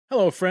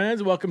Hello,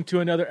 friends. Welcome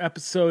to another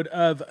episode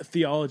of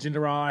Theology in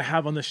the Raw. I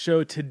have on the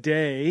show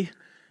today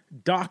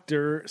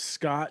Dr.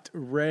 Scott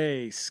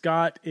Rae.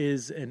 Scott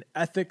is an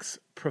ethics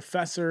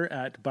professor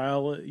at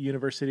Biola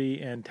University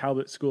and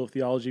Talbot School of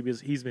Theology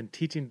because he's been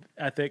teaching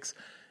ethics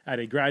at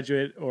a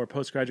graduate or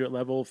postgraduate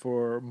level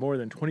for more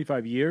than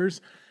 25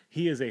 years.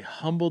 He is a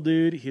humble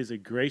dude. He is a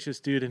gracious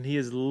dude, and he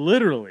has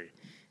literally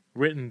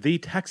written the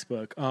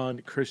textbook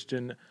on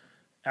Christian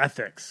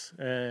ethics,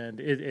 and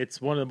it's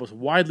one of the most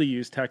widely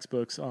used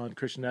textbooks on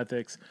Christian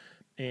ethics,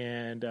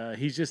 and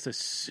he's just a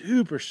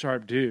super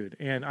sharp dude,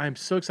 and I'm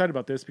so excited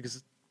about this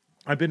because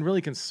I've been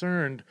really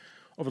concerned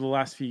over the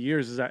last few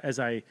years as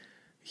I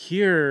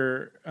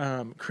hear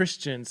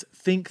Christians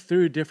think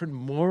through different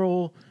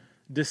moral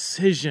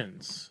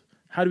decisions.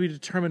 How do we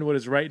determine what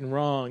is right and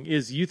wrong?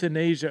 Is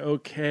euthanasia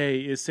okay?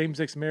 Is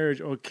same-sex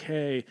marriage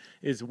okay?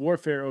 Is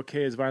warfare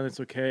okay? Is violence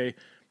okay?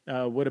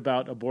 What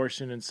about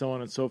abortion, and so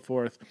on and so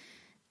forth?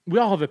 We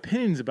all have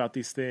opinions about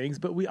these things,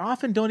 but we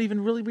often don't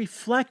even really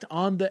reflect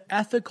on the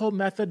ethical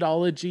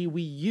methodology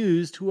we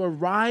use to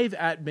arrive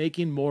at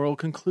making moral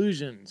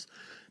conclusions.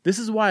 This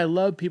is why I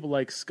love people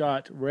like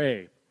Scott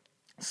Rae.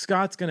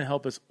 Scott's going to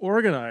help us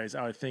organize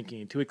our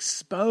thinking, to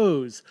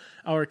expose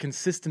our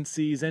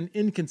consistencies and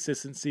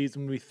inconsistencies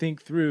when we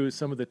think through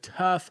some of the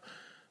tough,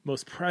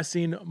 most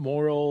pressing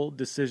moral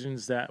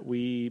decisions that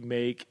we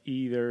make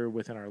either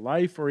within our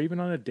life or even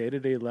on a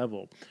day-to-day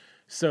level.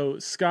 So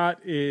Scott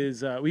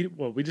is,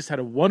 we just had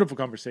a wonderful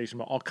conversation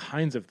about all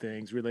kinds of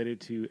things related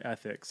to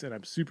ethics, and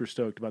I'm super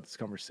stoked about this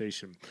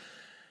conversation.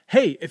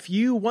 Hey, if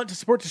you want to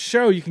support the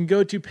show, you can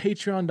go to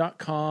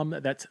patreon.com.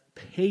 That's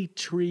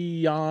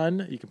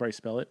Patreon. You can probably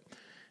spell it,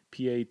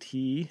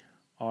 Patreon.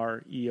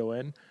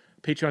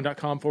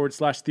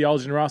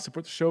 Patreon.com/Theology in the Raw.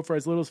 Support the show for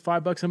as little as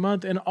 $5 a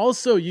month. And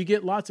also, you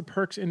get lots of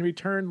perks in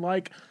return,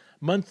 like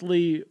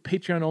monthly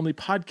Patreon-only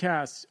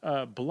podcasts,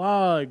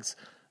 blogs,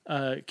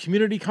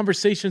 community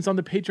conversations on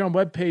the Patreon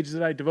webpage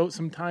that I devote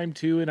some time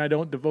to, and I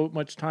don't devote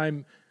much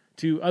time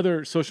to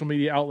other social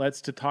media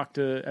outlets to talk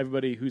to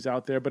everybody who's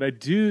out there, but I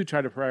do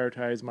try to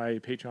prioritize my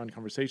Patreon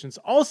conversations.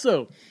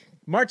 Also,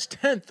 March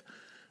 10th,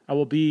 I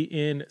will be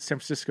in San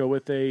Francisco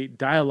with a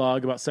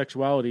dialogue about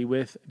sexuality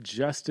with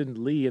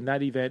Justin Lee, and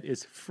that event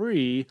is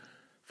free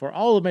for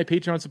all of my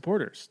Patreon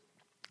supporters.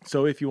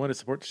 So if you want to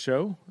support the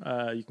show,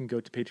 you can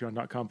go to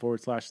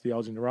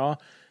patreon.com/Theology in the Raw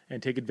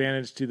and take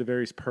advantage to the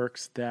various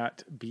perks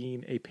that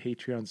being a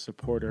Patreon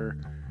supporter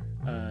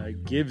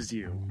gives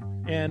you.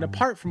 And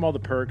apart from all the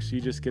perks,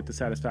 you just get the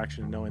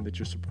satisfaction of knowing that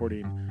you're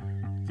supporting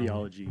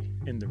Theology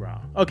in the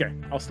Raw. Okay,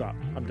 I'll stop.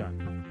 I'm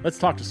done. Let's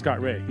talk to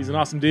Scott Rae. He's an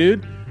awesome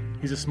dude.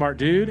 He's a smart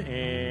dude.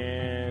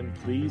 And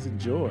please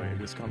enjoy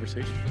this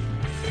conversation.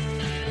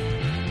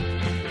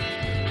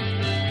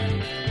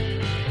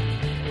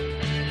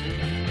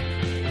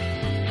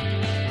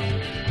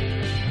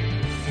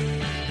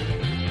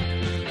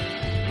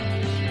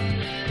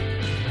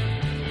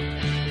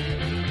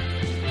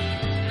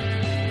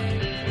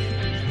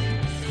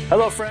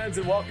 Hello, friends,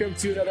 and welcome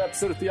to another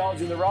episode of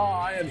Theology in the Raw.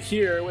 I am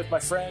here with my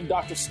friend,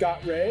 Dr.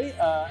 Scott Rae.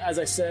 As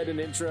I said in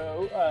the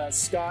intro,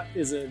 Scott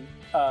is an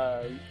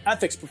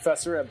ethics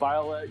professor at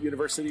Biola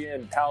University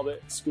and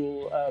Talbot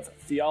School of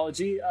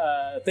Theology.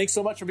 Thanks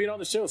so much for being on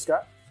the show,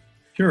 Scott.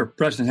 Sure,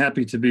 Preston,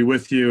 happy to be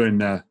with you,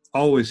 and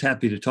always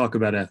happy to talk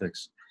about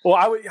ethics. Well,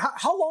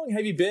 how long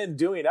have you been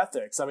doing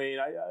ethics?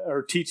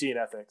 Or teaching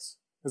ethics?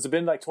 Has it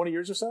been like 20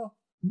 years or so?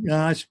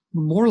 It's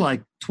more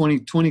like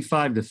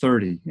 25 to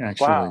 30,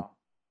 actually. Wow.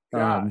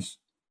 Gosh.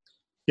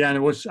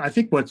 And I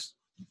think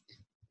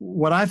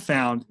what I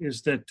found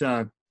is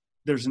that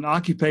there's an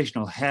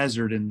occupational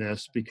hazard in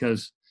this,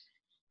 because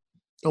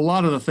a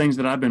lot of the things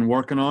that I've been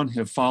working on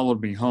have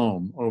followed me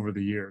home over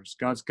the years.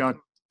 God's got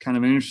kind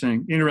of an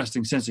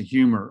interesting sense of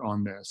humor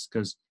on this,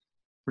 because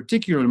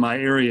particularly my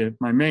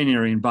main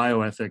area in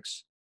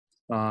bioethics,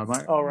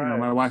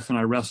 my wife and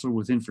I wrestled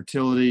with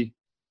infertility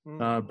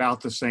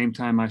about the same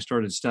time I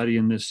started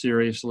studying this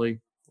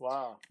seriously.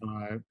 Wow.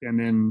 And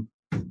then,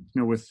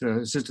 with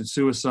assisted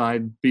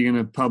suicide being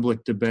a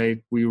public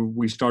debate,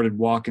 we started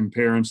walking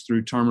parents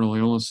through terminal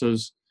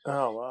illnesses.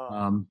 Oh,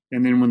 wow.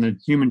 And then when the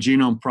Human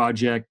Genome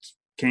Project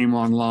came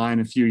online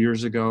a few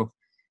years ago,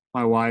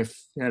 my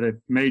wife had a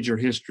major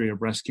history of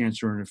breast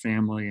cancer in her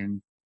family.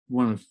 And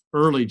one of the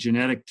early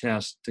genetic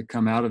tests to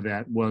come out of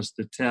that was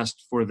the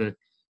test for the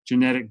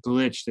genetic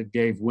glitch that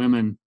gave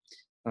women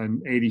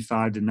an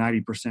 85 to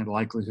 90%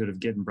 likelihood of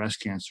getting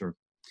breast cancer.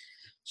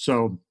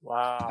 So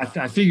wow.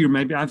 I figure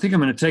I think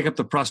I'm going to take up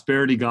the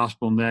prosperity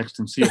gospel next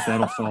and see if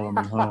that'll follow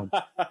me home.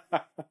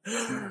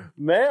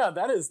 Man,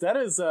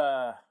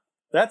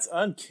 that's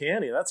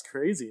uncanny. That's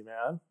crazy,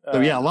 man.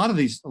 So yeah, a lot of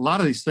these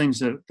things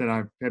that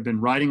I have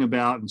been writing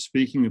about and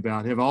speaking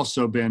about have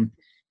also been,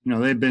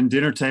 they've been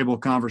dinner table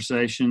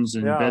conversations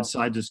and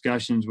bedside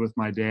discussions with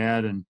my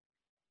dad, and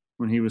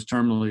when he was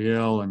terminally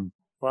ill, and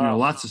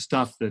lots of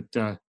stuff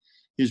that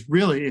is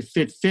really, if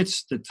it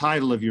fits the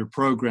title of your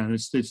program,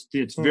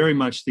 it's very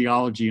much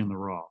Theology in the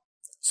Raw.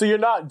 So you're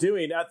not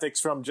doing ethics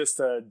from just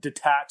a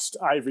detached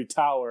ivory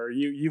tower.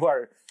 You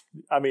are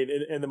I mean,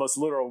 in the most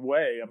literal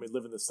way. I mean,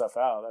 living this stuff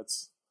out.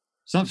 That's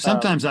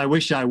Sometimes I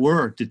wish I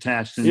were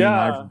detached in an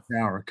yeah, ivory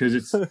tower,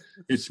 because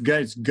it's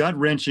gut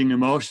wrenching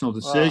emotional wow,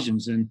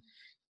 decisions. And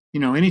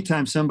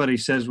anytime somebody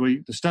says, "Well,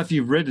 the stuff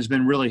you've written has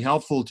been really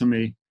helpful to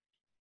me,"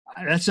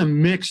 that's a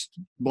mixed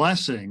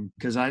blessing,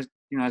 because I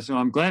said,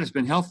 I'm glad it's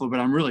been helpful, but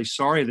I'm really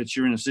sorry that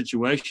you're in a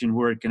situation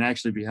where it can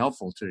actually be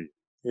helpful to you.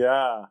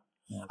 yeah.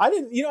 Yeah. I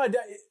didn't,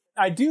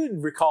 I do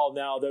recall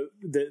now the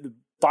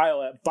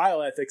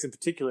bioethics in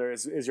particular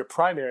is your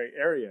primary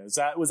area.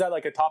 Was that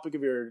like a topic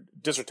of your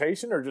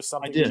dissertation or just I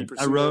something you did. I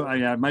pursued?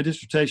 wrote. My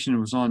dissertation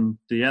was on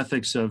the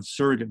ethics of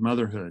surrogate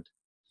motherhood.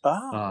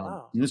 Oh,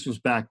 wow. And this was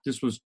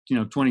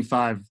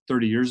 25,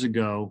 30 years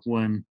ago,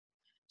 when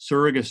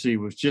surrogacy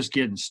was just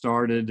getting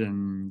started,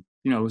 and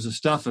it was the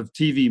stuff of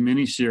TV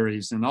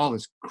miniseries, and all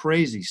this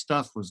crazy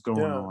stuff was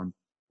going Yeah. on.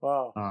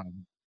 Wow.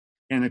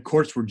 And the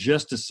courts were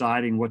just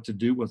deciding what to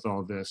do with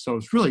all this. So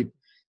it's really,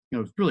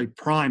 it's really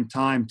prime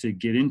time to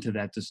get into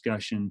that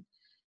discussion.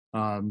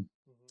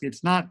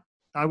 It's not,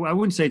 I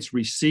wouldn't say it's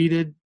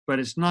receded, but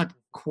it's not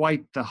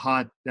quite the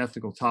hot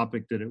ethical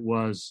topic that it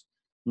was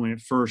when it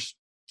first,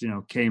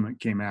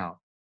 came out.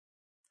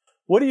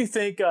 What do you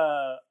think?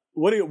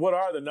 What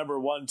are the number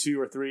 1, 2,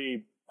 or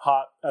 3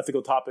 hot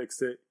ethical topics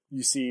that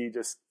you see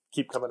just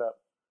keep coming up?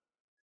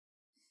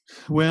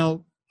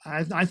 Well,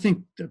 I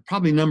think that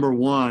probably number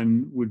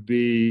one would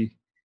be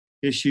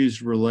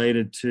issues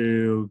related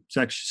to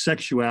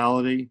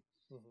sexuality,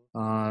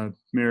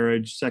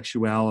 marriage,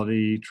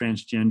 sexuality,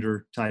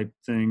 transgender type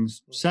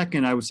things.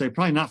 Second, I would say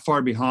probably not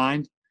far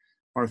behind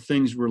are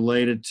things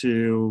related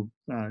to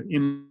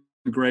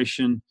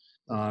immigration,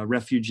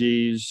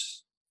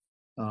 refugees,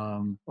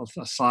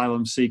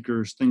 asylum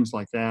seekers, things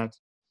like that.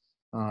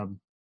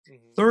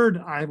 Third,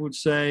 I would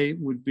say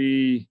would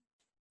be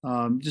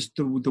just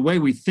the way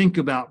we think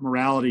about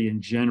morality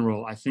in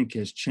general, I think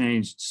has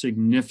changed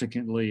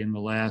significantly in the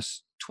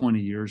last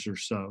 20 years or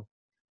so.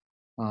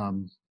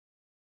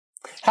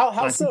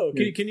 How so?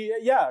 Can you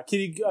yeah.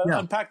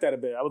 unpack that a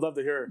bit? I would love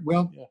to hear.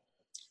 Well, Yeah.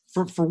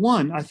 for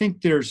one, I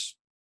think there's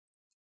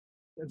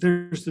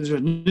a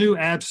new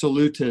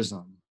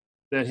absolutism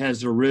that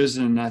has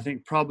arisen. I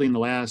think probably in the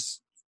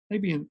last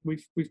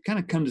we've kind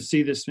of come to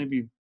see this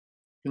maybe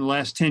in the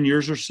last 10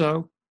 years or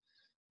so,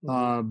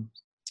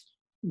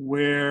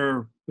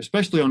 where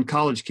especially on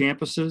college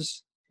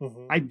campuses,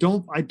 I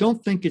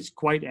don't think it's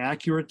quite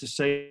accurate to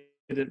say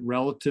that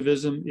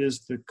relativism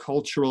is the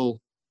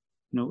cultural,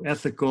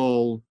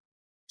 ethical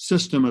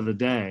system of the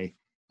day.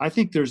 I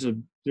think there's a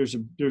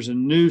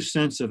new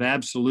sense of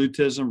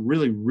absolutism,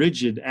 really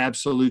rigid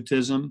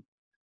absolutism,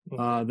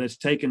 that's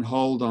taken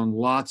hold on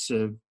lots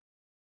of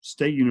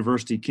state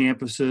university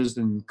campuses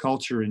and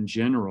culture in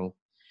general.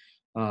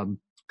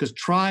 Because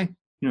try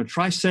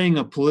saying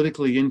a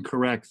politically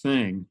incorrect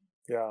thing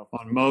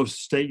on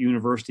most state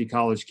university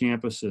college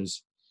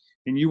campuses,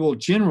 and you will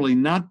generally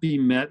not be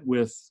met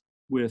with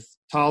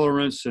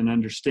tolerance and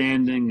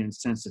understanding and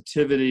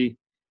sensitivity.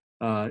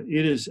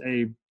 It is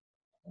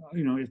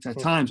it's at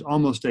times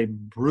almost a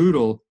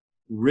brutal,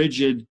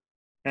 rigid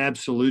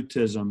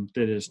absolutism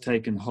that has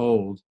taken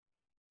hold.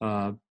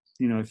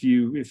 If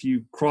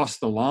you cross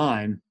the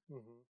line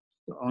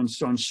on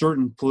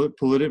certain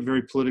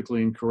very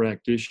politically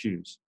incorrect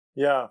issues.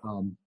 Yeah.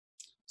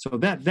 So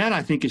that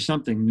I think is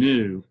something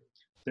new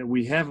that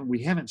we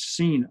haven't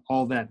seen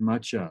all that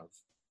much of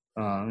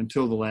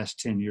until the last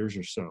 10 years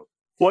or so.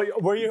 Well,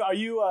 are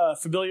you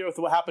familiar with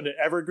what happened at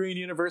Evergreen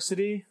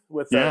University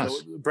with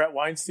Yes. Brett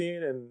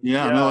Weinstein? And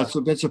no,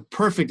 that's a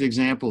perfect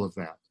example of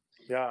that.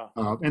 Yeah.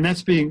 And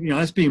that's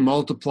being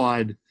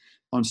multiplied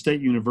on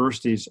state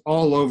universities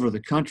all over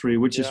the country,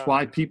 which is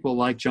why people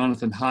like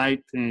Jonathan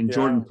Haidt and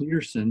Jordan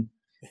Peterson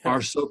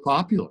are so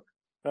popular.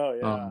 Oh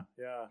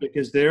yeah,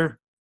 because they're,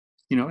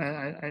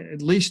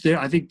 at least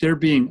I think they're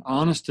being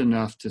honest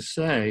enough to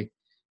say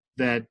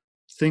that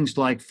things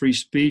like free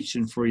speech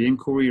and free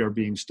inquiry are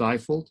being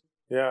stifled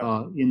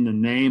in the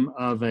name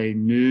of a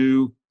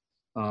new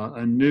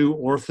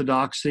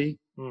orthodoxy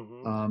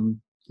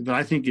that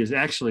I think is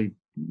actually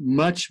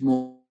much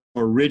more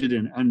rigid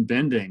and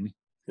unbending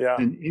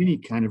than any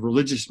kind of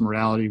religious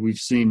morality we've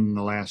seen in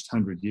the last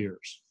 100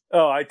 years.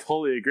 Oh, I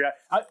totally agree.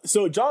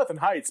 So Jonathan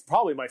Haidt's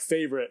probably my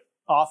favorite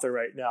author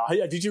right now.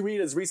 Did you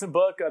read his recent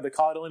book, The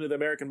Coddling of the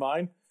American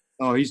Mind?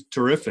 Oh, he's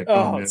terrific.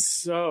 Oh, it's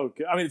so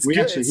good. I mean,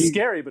 it's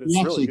scary, but it's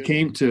really good. He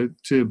actually came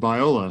to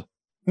Biola.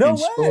 No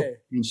way.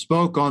 And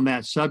spoke on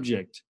that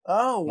subject.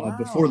 Oh, wow.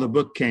 Before the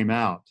book came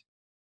out.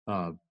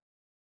 And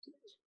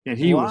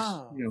he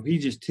was, he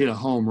just hit a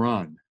home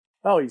run.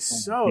 Oh, he's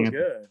so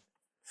good.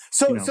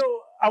 So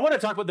I want to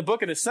talk about the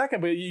book in a second,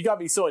 but you got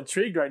me so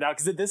intrigued right now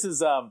because this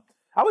is, I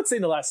would say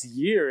in the last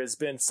year has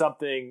been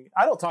something,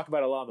 I don't talk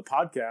about it a lot on the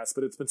podcast,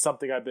 but it's been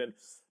something I've been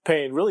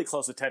paying really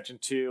close attention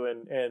to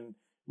and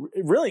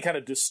really kind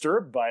of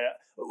disturbed by it.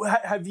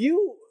 Have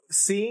you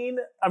seen,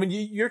 I mean,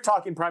 you're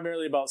talking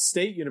primarily about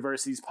state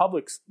universities,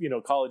 public,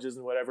 colleges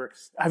and whatever.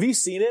 Have you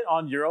seen it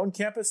on your own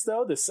campus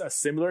though? A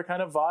similar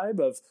kind of vibe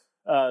of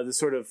the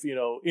sort of,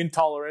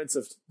 intolerance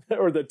of,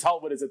 or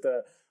what is it?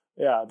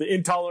 Yeah, the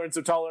intolerance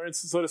of tolerance,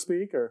 so to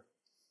speak, or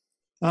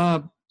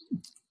Uh,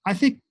 I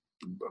think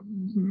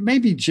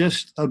maybe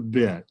just a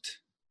bit.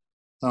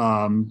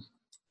 Um,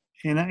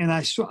 and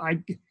I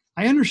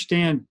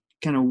understand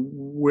kind of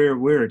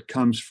where it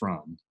comes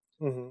from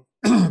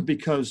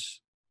because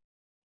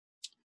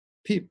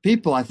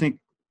people, I think,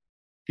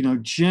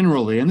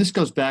 generally, and this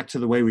goes back to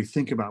the way we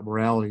think about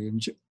morality in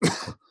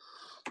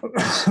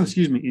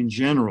excuse me, in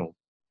general,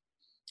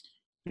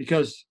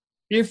 because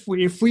if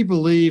we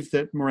believe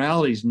that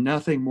morality is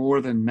nothing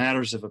more than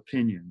matters of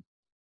opinion,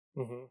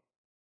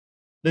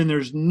 then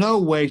there's no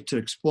way to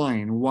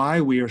explain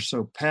why we are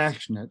so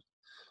passionate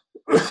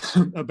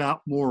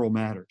about moral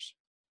matters.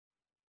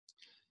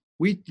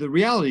 The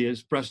reality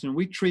is, Preston,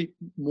 we treat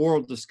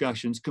moral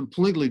discussions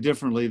completely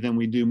differently than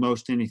we do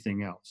most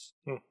anything else.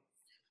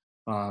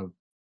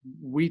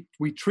 We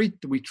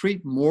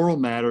treat moral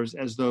matters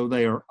as though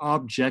they are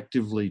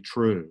objectively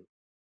true,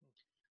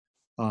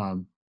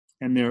 and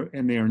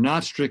they are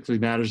not strictly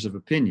matters of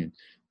opinion.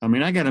 I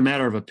mean, I got a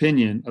matter of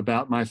opinion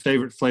about my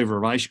favorite flavor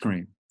of ice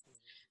cream,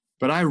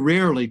 but I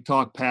rarely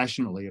talk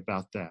passionately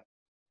about that.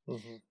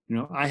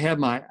 I have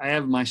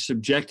my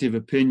subjective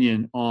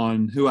opinion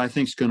on who I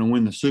think is going to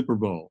win the Super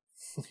Bowl,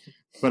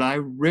 but I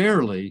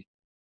rarely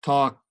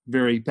talk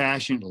very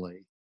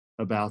passionately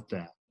about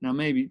that. Now,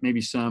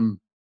 maybe some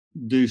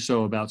do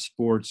so about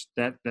sports.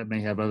 That may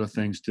have other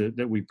things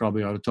that we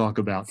probably ought to talk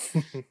about.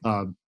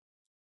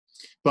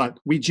 But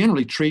we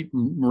generally treat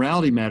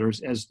morality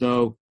matters as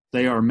though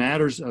they are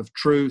matters of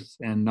truth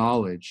and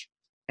knowledge.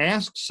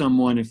 Ask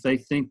someone if they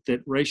think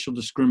that racial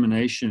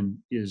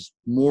discrimination is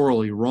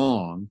morally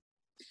wrong,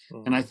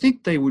 and I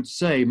think they would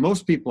say,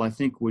 most people I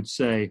think would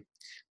say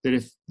that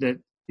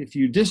if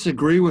you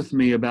disagree with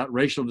me about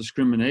racial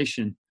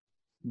discrimination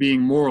being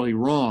morally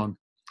wrong,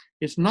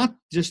 it's not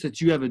just that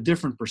you have a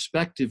different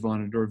perspective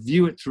on it or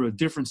view it through a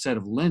different set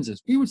of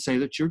lenses. We would say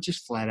that you're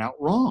just flat out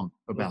wrong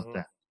about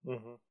that.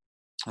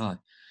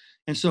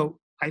 And so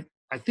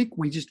I think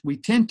we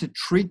tend to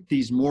treat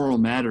these moral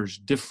matters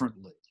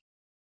differently,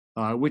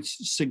 which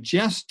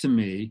suggests to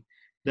me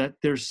that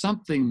there's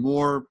something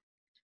more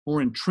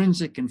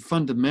intrinsic and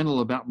fundamental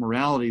about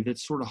morality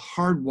that's sort of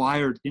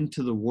hardwired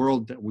into the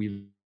world that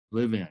we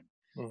live in.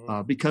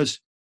 Because,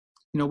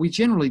 we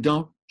generally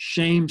don't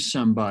shame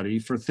somebody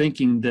for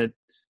thinking that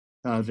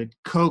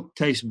Coke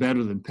tastes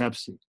better than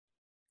Pepsi,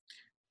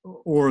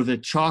 or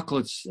that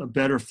chocolate's a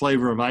better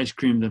flavor of ice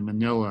cream than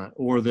vanilla,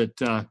 or that,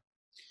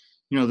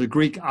 the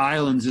Greek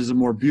islands is a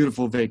more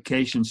beautiful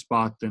vacation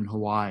spot than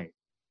Hawaii.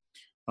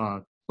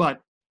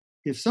 But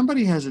if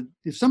somebody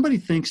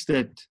thinks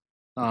that,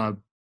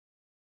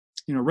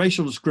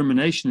 racial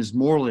discrimination is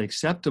morally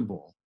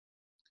acceptable,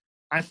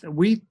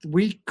 we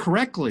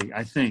correctly,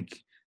 I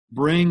think,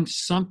 bring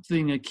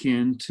something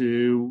akin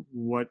to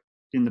what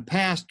in the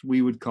past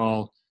we would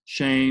call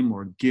shame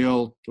or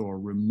guilt or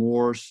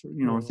remorse,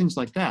 or things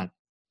like that.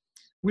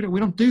 We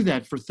don't do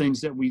that for things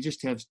that we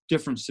just have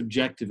different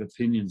subjective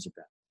opinions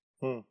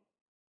about.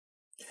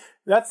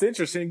 That's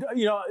interesting.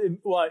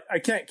 Well, I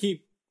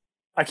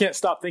can't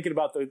stop thinking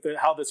about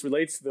how this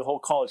relates to the whole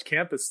college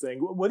campus thing.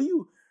 What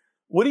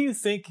do you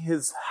think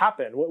has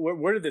happened?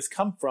 Where did this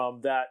come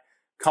from that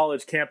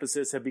college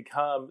campuses have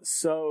become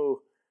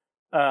so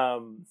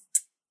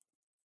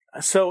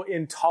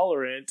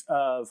intolerant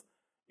of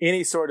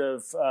any sort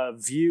of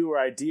view or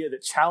idea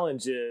that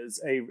challenges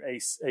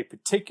a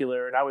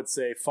particular, and I would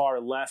say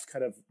far left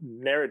kind of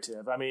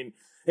narrative? I mean,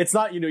 it's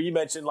not, you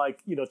mentioned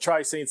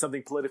try saying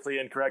something politically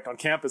incorrect on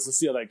campus and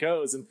see how that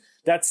goes. And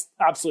that's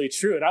absolutely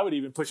true. And I would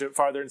even push it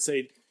farther and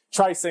say,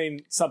 try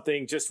saying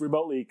something just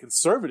remotely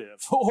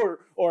conservative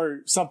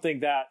or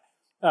something that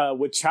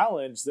would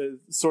challenge the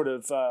sort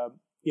of,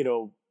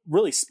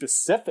 really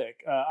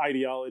specific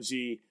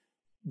ideology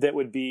that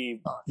would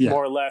be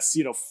more or less,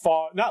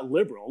 far, not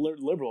liberal,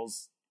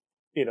 liberals,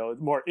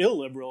 more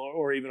illiberal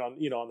or even on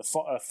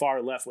the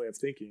far left way of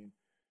thinking.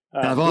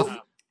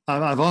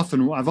 I've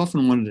often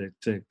wanted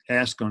to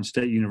ask on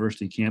state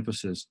university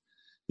campuses,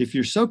 if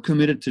you're so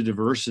committed to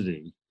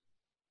diversity,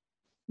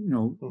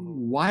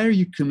 why are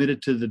you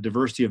committed to the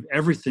diversity of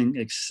everything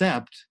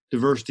except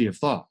diversity of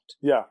thought?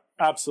 Yeah,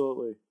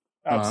 absolutely.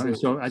 And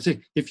so I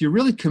say, if you're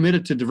really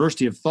committed to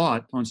diversity of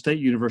thought on state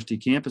university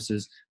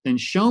campuses, then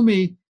show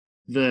me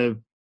the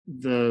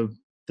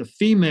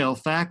female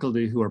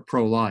faculty who are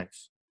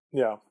pro-life.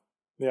 Yeah.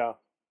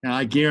 And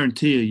I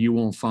guarantee you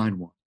won't find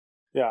one.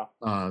 Yeah.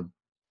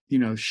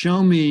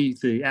 Show me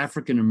the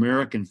African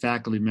American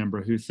faculty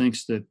member who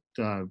thinks that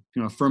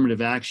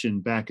affirmative action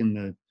back in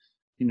the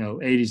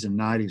 80s and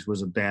 90s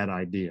was a bad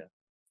idea.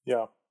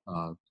 Yeah.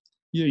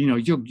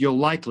 You'll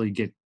likely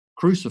get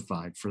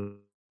crucified for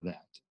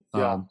that.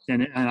 Yeah.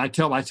 And I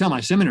tell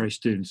my seminary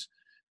students,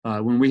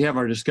 when we have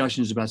our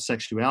discussions about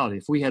sexuality,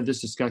 if we had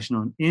this discussion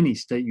on any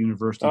state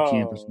university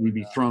campus, we'd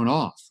be thrown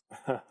off,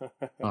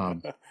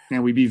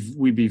 and we'd be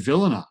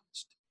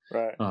villainized.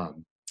 Right.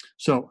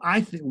 So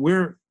I think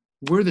where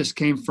this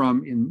came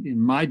from, in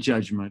my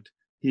judgment,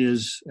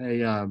 is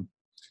I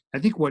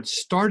think what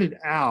started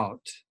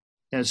out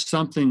as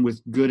something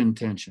with good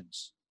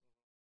intentions,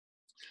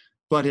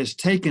 but has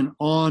taken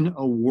on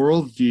a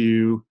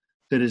worldview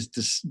that is,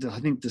 I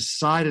think,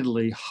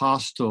 decidedly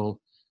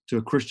hostile to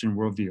a Christian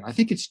worldview. I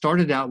think it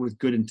started out with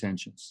good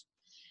intentions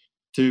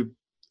to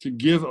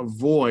give a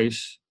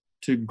voice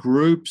to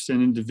groups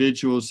and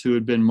individuals who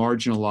had been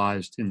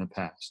marginalized in the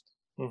past.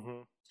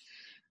 Mm-hmm.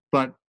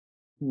 But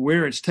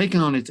where it's taken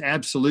on its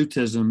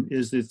absolutism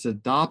is it's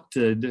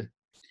adopted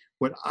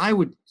what I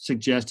would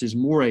suggest is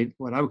more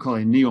what I would call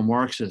a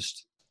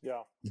neo-Marxist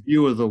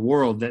view of the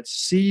world that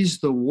sees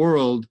the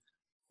world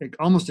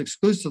almost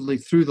exclusively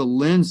through the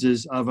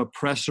lenses of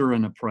oppressor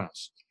and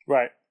oppressed.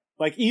 Right.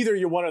 Like either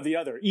you're one or the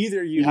other.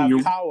 Either you have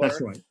power.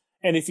 That's right.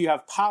 And if you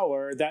have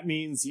power, that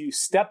means you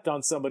stepped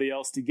on somebody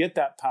else to get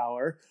that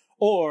power.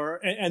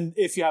 And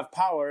if you have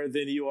power,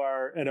 then you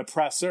are an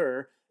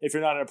oppressor. If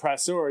you're not an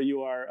oppressor,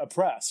 you are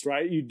oppressed,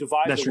 right? You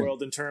divide the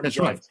world in terms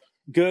of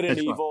good and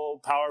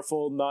evil,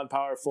 powerful,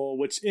 non-powerful,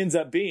 which ends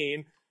up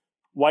being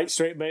white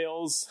straight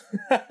males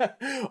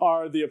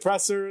are the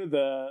oppressor,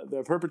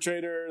 the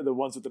perpetrator, the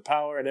ones with the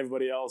power, and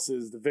everybody else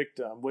is the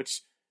victim,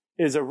 which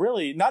is a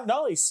really not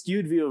only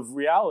skewed view of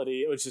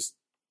reality, which is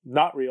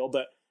not real,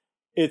 but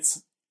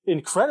it's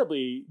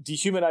incredibly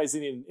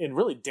dehumanizing and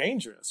really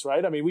dangerous,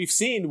 right? I mean, we've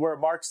seen where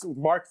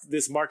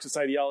this Marxist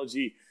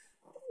ideology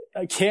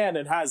can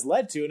and has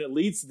led to, and it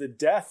leads to the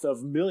death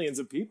of millions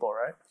of people,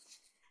 right?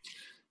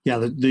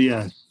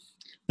 Yeah,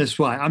 that's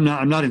why I'm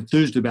not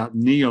enthused about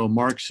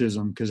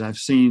neo-Marxism, because I've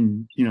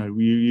seen,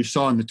 you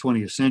saw in the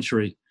 20th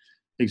century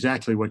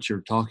exactly what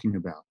you're talking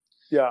about.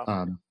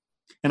 Yeah.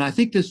 And I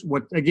think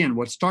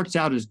what starts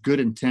out as good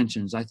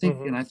intentions, I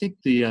think, and I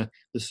think the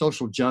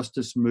social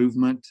justice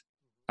movement,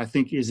 I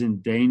think, is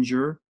in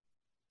danger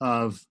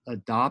of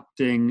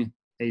adopting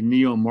a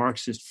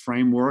neo-Marxist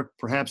framework,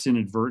 perhaps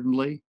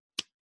inadvertently.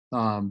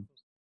 And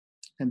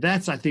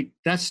I think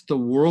that's the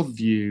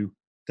worldview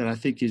that I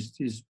think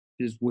is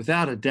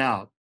without a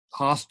doubt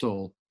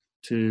hostile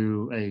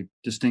to a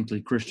distinctly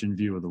Christian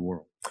view of the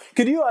world.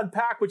 Could you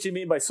unpack what you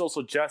mean by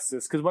social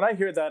justice? Because when I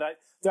hear that, I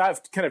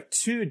have kind of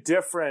two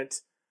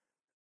different,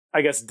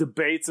 I guess,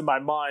 debates in my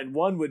mind.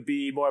 One would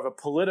be more of a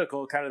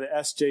political, kind of the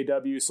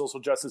SJW, social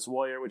justice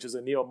warrior, which is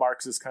a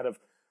neo-Marxist kind of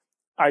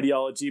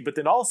ideology. But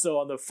then also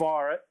on the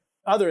far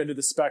other end of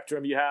the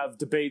spectrum, you have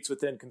debates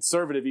within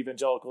conservative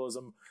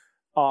evangelicalism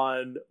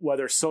on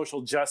whether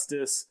social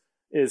justice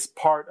is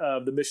part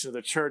of the mission of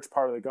the church,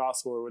 part of the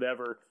gospel, or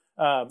whatever.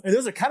 And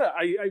those are kind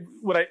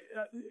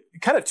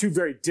of two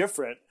very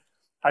different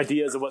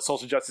ideas of what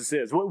social justice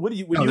is.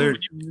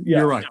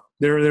 You're right.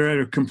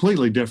 They're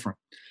completely different.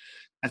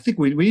 I think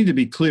we need to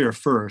be clear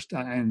first,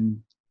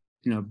 and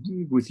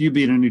with you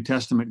being a New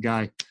Testament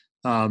guy,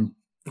 I'm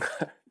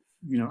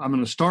going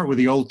to start with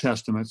the Old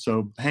Testament,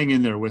 so hang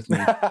in there with me.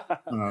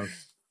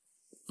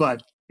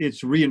 But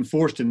it's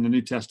reinforced in the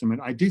New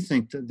Testament. I do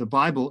think that the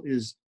Bible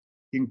is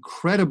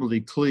incredibly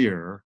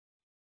clear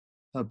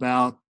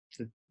about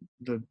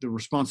the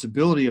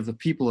responsibility of the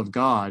people of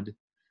God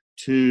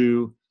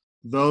to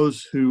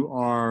those who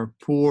are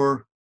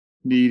poor,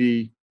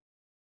 needy,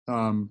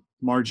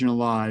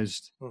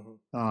 marginalized,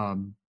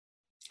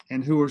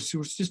 and who are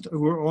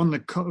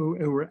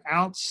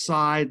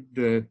outside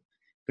the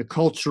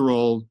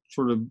cultural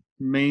sort of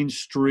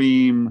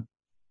mainstream.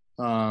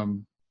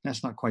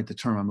 That's not quite the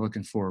term I'm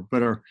looking for,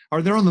 but are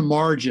they're on the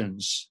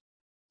margins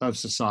of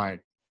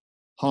society,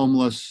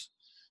 homeless,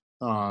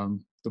 the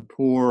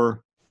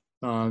poor,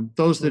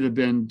 those that have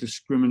been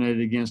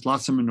discriminated against.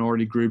 Lots of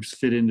minority groups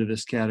fit into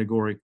this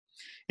category.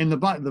 And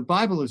the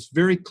Bible is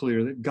very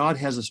clear that God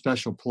has a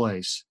special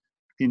place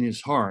in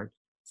his heart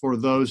for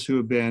those who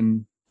have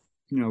been,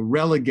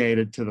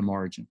 relegated to the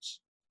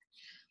margins.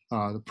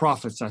 The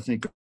prophets, I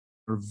think,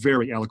 are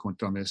very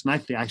eloquent on this. And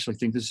I actually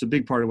think this is a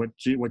big part of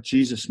what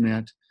Jesus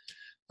meant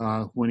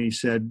when he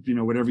said,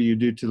 whatever you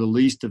do to the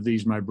least of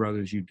these, my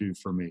brothers, you do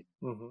for me.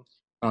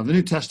 The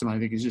New Testament, I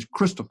think, is just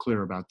crystal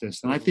clear about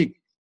this. And I think,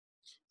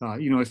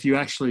 if you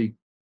actually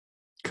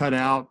cut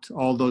out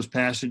all those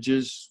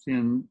passages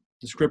in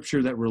the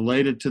scripture that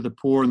related to the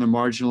poor and the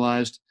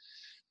marginalized,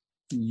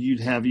 you'd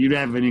have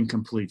an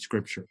incomplete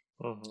scripture.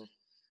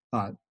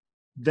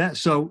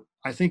 So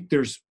I think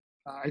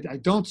I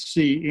don't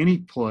see any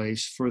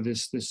place for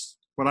this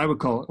what I would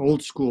call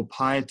old school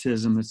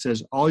pietism that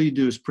says all you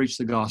do is preach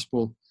the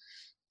gospel.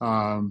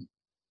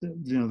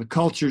 The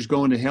culture's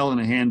going to hell in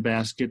a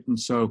handbasket, and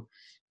so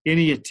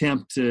any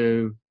attempt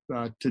to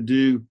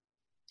do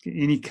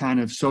any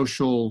kind of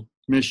social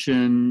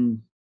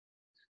mission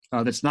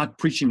that's not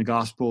preaching the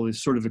gospel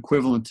is sort of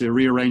equivalent to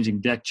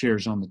rearranging deck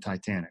chairs on the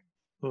Titanic.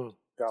 And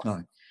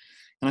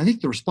I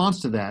think the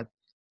response to that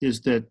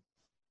is that,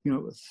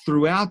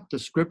 throughout the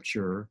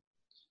scripture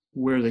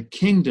where the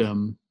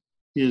kingdom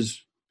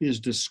is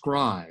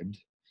described,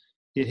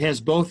 it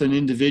has both an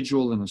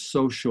individual and a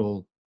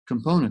social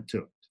component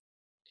to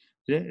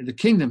it. The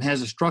kingdom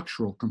has a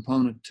structural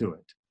component to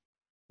it.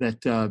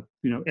 That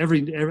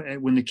every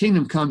when the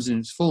kingdom comes in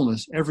its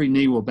fullness, every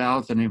knee will bow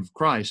at the name of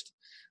Christ.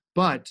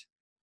 But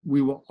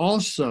we will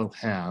also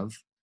have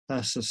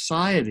a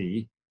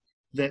society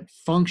that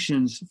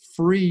functions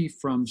free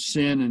from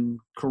sin and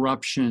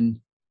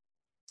corruption.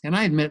 And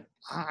I admit,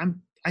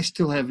 I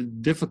still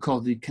have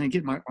difficulty kind of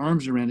getting my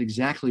arms around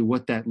exactly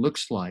what that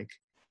looks like.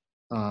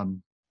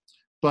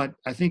 But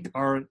I think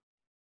our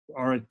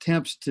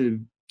attempts to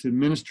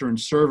minister and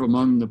serve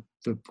among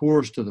the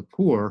poorest of the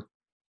poor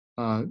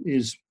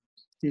is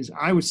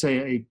I would say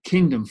a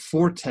kingdom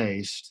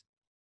foretaste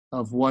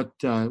of what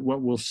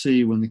we'll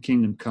see when the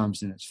kingdom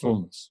comes in its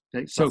fullness.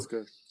 Okay?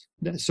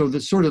 So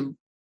the sort of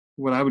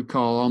what I would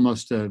call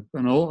almost an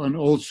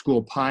old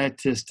school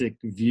pietistic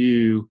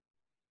view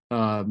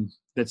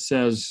that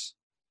says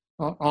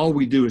all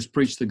we do is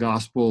preach the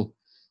gospel,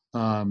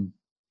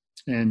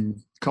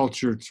 and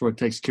culture sort of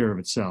takes care of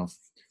itself.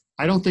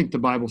 I don't think the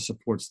Bible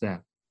supports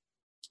that.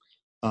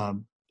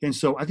 And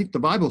so I think the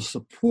Bible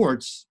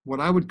supports what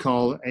I would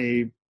call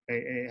a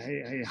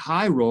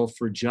high role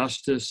for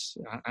justice.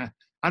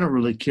 I don't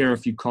really care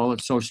if you call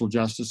it social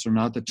justice or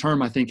not. The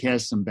term, I think,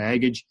 has some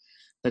baggage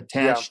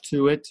attached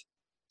to it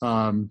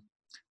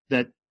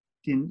that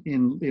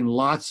in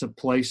lots of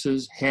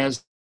places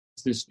has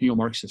this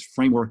neo-Marxist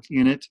framework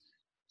in it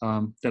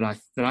that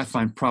I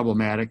find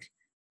problematic.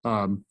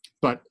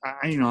 But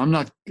I'm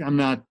not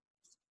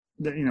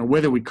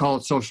whether we call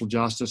it social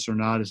justice or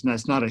not,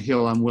 that's not a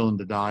hill I'm willing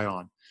to die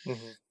on.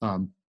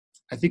 Mm-hmm.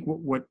 I think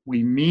what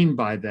we mean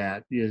by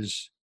that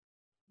is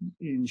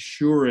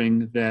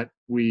ensuring that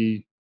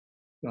we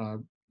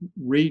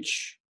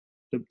reach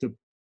the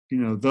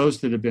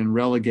those that have been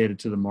relegated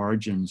to the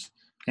margins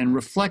and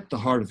reflect the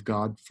heart of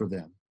God for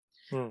them.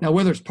 Now,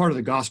 whether it's part of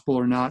the gospel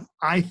or not,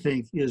 I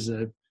think is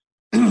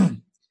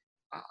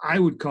I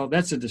would call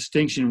that's a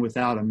distinction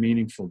without a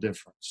meaningful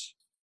difference.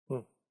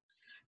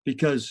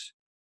 Because,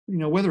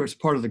 whether it's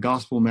part of the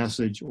gospel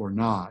message or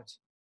not,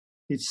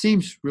 it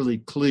seems really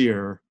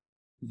clear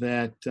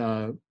that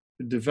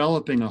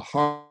developing a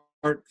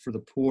heart for the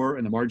poor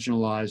and the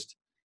marginalized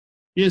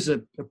is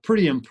a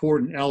pretty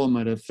important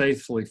element of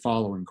faithfully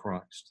following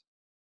Christ.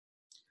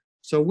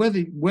 So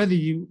whether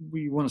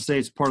we want to say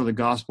it's part of the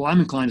gospel, I'm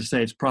inclined to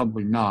say it's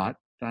probably not.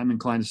 I'm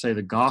inclined to say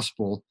the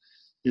gospel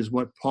is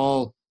what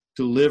Paul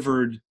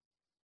delivered,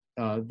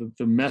 the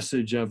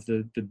message of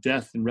the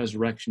death and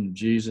resurrection of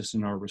Jesus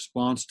and our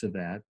response to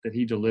that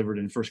he delivered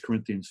in 1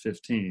 Corinthians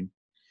 15.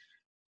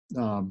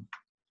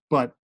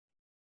 But,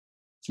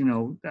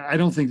 I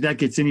don't think that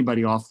gets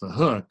anybody off the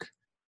hook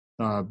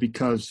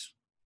because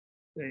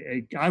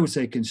I would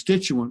say a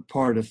constituent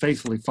part of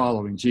faithfully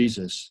following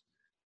Jesus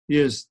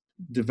is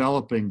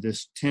developing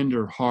this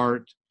tender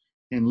heart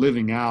and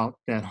living out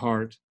that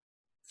heart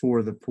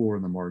for the poor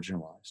and the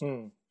marginalized.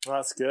 Well,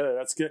 that's good.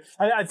 That's good.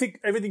 I think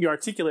everything you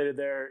articulated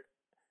there,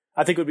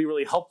 I think would be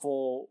really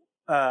helpful,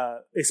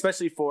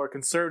 especially for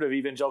conservative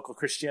evangelical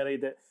Christianity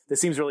that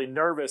seems really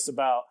nervous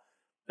about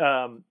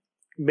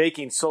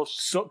making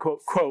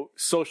quote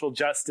social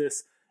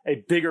justice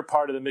a bigger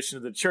part of the mission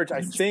of the church.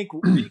 I think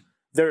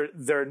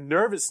their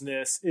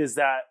nervousness is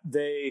that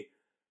they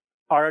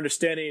are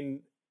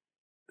understanding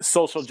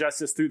social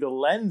justice through the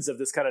lens of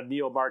this kind of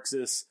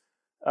neo-Marxist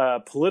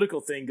political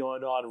thing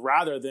going on,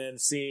 rather than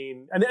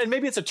seeing, and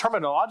maybe it's a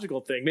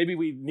terminological thing. Maybe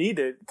we need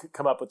to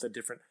come up with a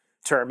different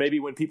term.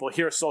 Maybe when people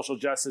hear social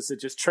justice, it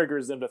just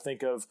triggers them to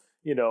think of,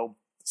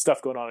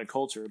 stuff going on in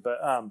culture.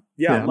 But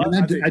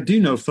I do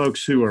know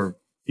folks who are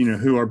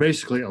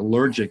basically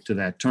allergic to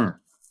that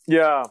term.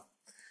 Yeah.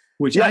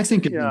 Which I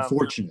think is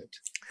unfortunate.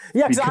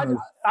 Yeah, because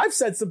I've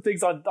said some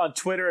things on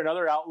Twitter and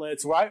other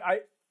outlets where I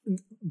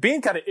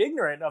being kind of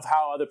ignorant of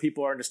how other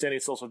people are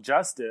understanding social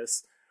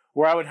justice,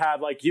 where I would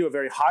have, like you, a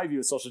very high view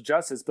of social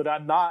justice, but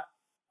I'm not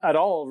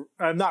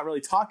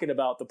really talking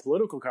about the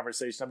political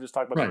conversation. I'm just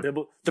talking about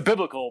the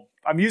biblical.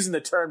 I'm using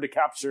the term to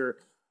capture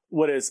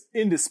what is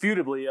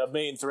indisputably a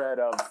main thread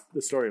of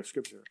the story of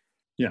Scripture.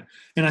 Yeah,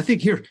 and I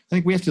think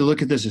we have to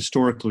look at this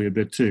historically a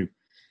bit too,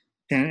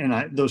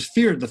 and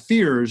the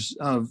fears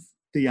of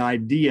the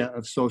idea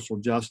of social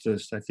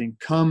justice, I think,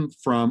 come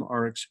from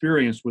our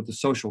experience with the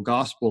social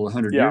gospel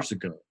 100 years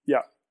ago.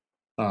 Yeah,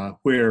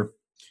 where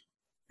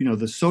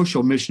the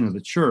social mission of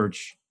the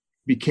church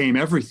became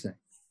everything.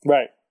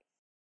 Right.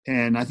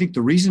 And I think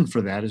the reason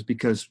for that is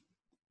because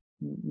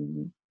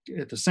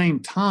at the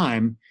same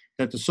time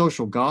that the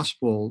social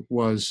gospel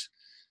was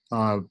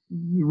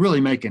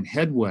really making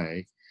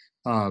headway,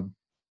 the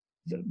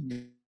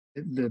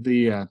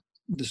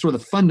sort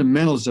of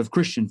fundamentals of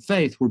Christian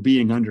faith were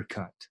being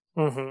undercut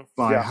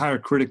by higher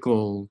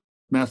critical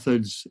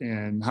methods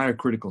and higher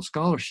critical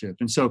scholarship.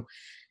 And so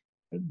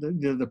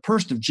the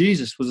person of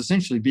Jesus was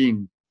essentially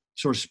being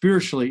sort of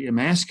spiritually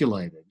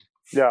emasculated.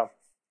 Yeah.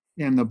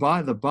 And the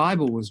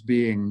Bible was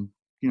being,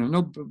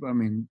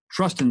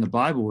 trust in the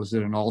Bible was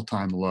at an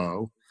all-time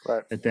low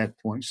at that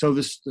point. So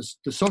the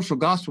social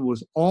gospel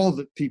was all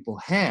that people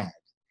had.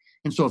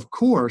 And so, of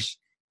course,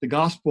 the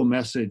gospel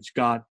message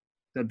got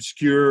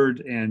obscured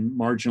and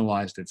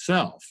marginalized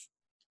itself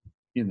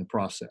in the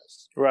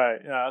process. Right.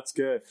 Yeah, that's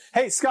good.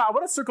 Hey, Scott, I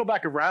want to circle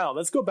back around.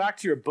 Let's go back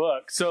to your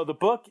book. So the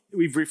book,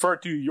 we've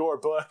referred to your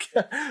book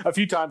a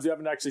few times. We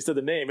haven't actually said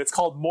the name. It's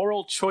called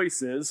Moral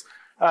Choices.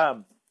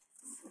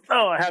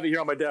 Oh, I have it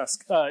here on my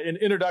desk. An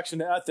Introduction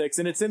to Ethics,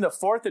 and it's in the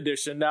 4th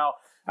edition now.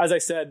 As I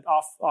said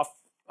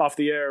off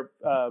the air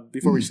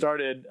before we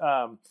started,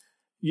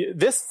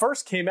 this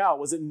first came out,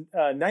 was it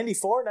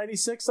 94,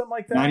 96, something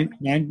like that?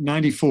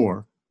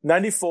 94.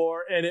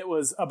 94, and it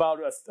was about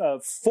a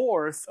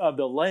fourth of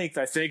the length,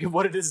 I think, of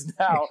what it is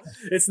now.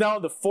 It's now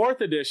the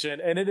 4th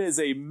edition, and it is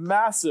a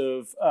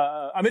massive.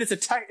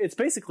 It's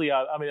basically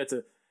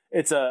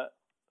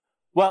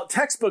well,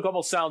 textbook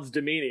almost sounds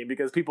demeaning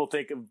because people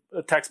think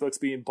of textbooks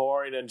being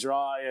boring and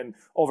dry and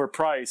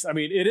overpriced. I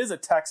mean, it is a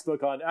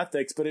textbook on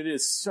ethics, but it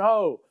is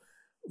so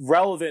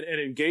relevant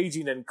and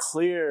engaging and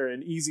clear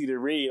and easy to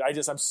read.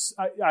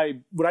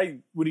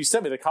 When you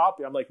sent me the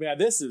copy, I'm like, man,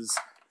 this is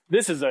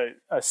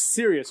a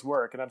serious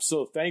work, and I'm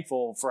so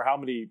thankful for how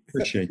many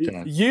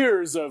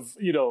years of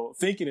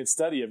thinking and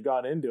study have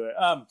gone into it.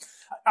 I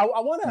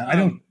want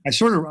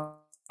to.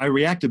 I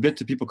react a bit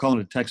to people calling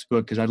it a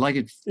textbook because I'd like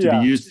it to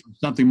be used for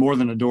something more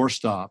than a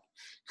doorstop.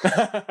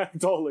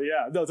 Totally,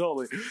 yeah, no,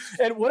 totally.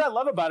 And what I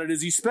love about it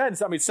is you spend,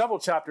 several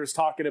chapters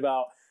talking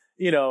about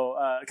kind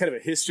of a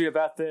history of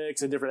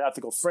ethics and different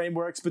ethical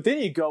frameworks. But then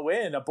you go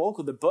in, a bulk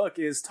of the book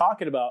is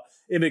talking about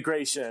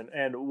immigration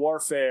and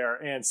warfare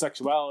and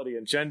sexuality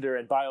and gender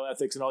and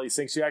bioethics and all these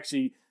things. So you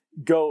actually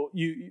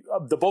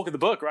the bulk of the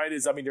book, right,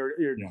 is,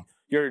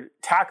 you're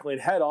tackling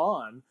head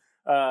on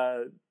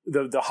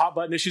the hot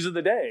button issues of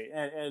the day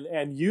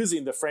and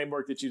using the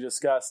framework that you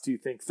discussed to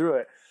think through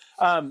it.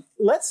 I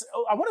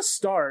want to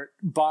start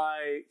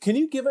by, can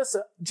you give us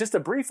just a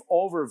brief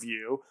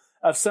overview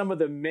of some of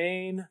the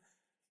main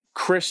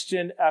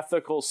Christian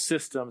ethical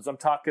systems? I'm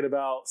talking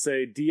about,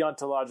 say,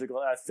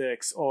 deontological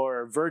ethics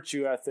or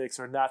virtue ethics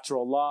or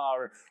natural law,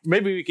 or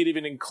maybe we could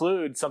even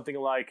include something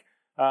like,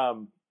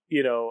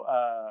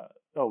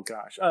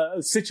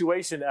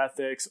 situation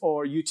ethics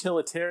or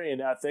utilitarian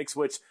ethics,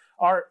 which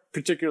aren't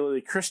particularly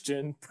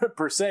Christian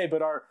per se,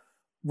 but are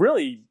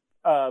really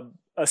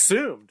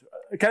assumed,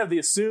 kind of the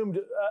assumed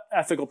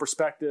ethical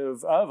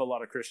perspective of a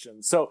lot of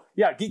Christians. So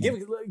yeah,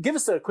 give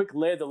us a quick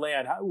lay of the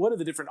land. What are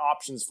the different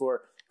options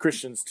for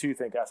Christians to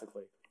think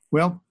ethically?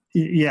 Well,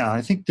 yeah,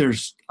 I think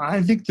there's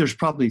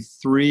probably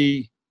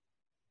 3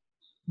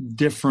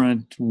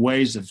 different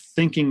ways of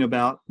thinking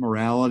about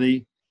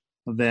morality.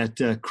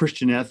 That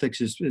Christian ethics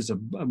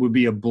would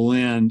be a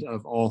blend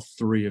of all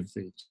 3 of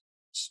these.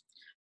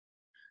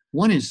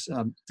 One is,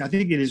 I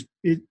think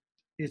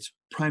it's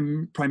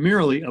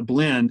primarily a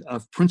blend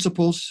of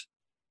principles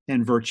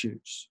and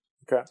virtues.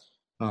 Okay.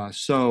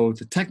 So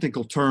the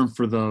technical term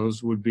for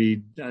those would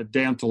be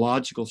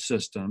deontological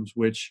systems,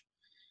 which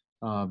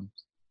for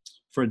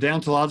a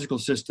deontological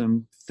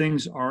system,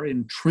 things are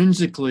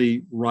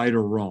intrinsically right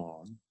or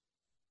wrong.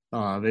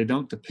 They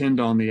don't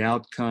depend on the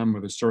outcome or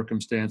the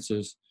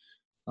circumstances.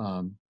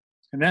 And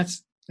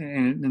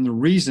the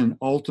reason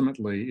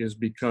ultimately is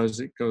because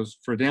it goes,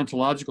 for a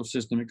deontological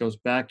system, it goes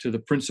back to the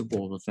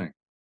principle of the thing.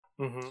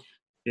 Mm-hmm.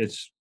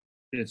 It's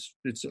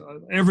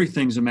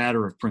everything's a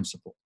matter of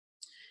principle.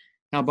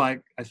 Now, by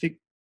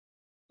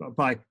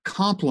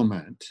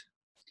complement,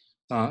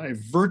 a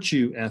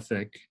virtue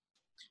ethic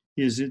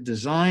is it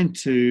designed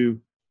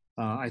to,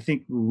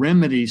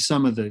 remedy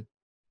some of the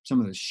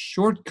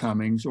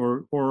shortcomings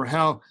or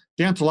how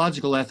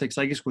deontological ethics,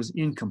 I guess, was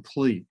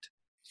incomplete.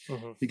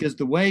 Mm-hmm. Because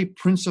the way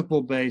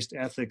principle-based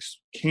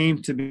ethics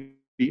came to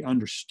be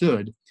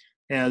understood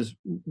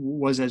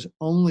was as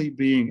only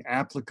being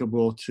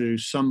applicable to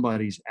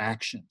somebody's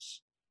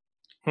actions.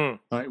 All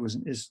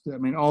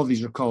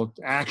these are called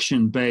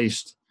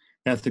action-based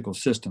ethical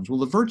systems. Well,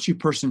 the virtue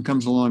person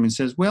comes along and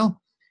says,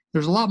 well,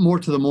 there's a lot more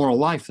to the moral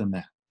life than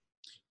that,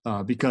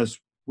 because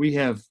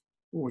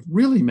what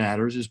really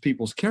matters is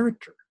people's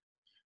character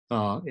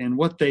and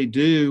what they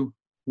do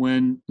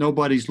when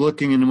nobody's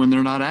looking and when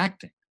they're not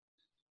acting.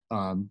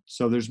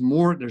 So there's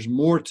more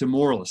to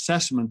moral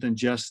assessment than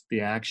just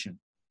the action.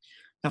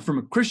 Now, from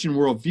a Christian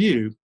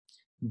worldview,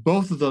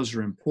 both of those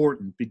are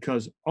important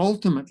because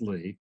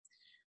ultimately,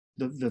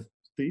 the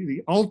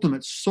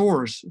ultimate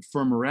source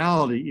for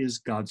morality is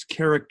God's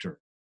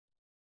character,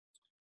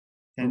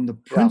 and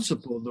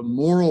the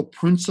moral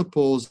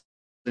principles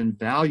and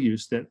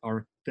values that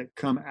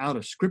come out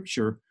of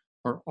Scripture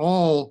are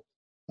all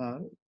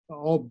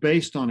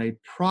based on a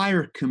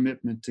prior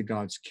commitment to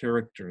God's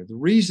character. The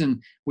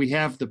reason we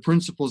have the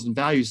principles and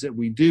values that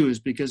we do is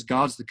because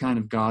God's the kind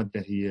of God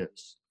that He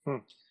is.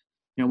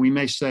 We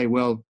may say,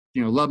 well,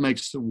 love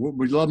makes the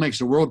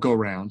world go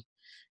round,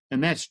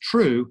 and that's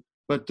true.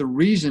 But the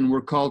reason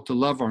we're called to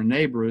love our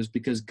neighbor is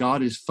because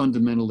God is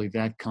fundamentally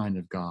that kind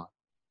of God.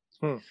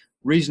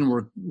 Reason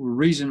we're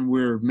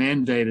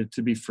mandated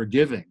to be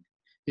forgiving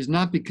is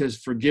not because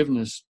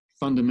forgiveness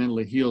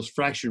fundamentally heals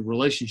fractured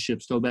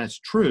relationships, though that's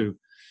true.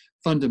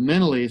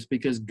 Fundamentally, it's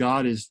because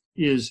God is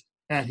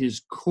at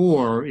His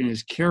core, in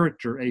His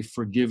character, a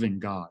forgiving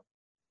God.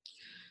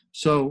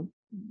 So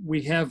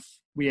we have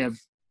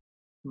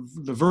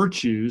the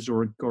virtues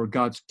or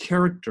God's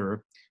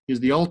character is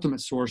the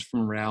ultimate source for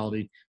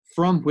morality,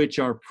 from which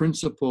our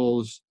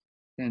principles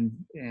and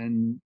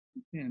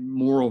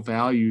moral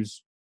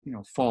values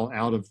fall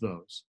out of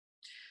those.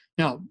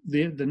 Now,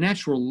 the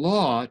natural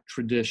law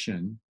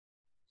tradition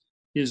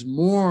is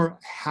more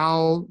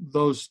how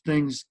those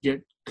things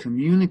get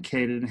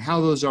communicated and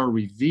how those are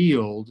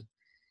revealed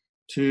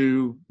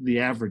to the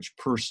average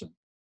person.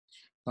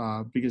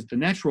 Because the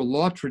natural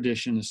law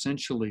tradition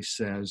essentially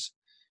says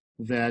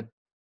that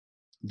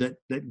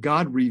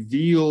God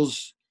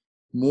reveals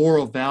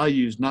moral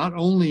values not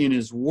only in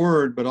his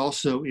word, but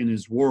also in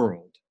his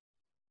world.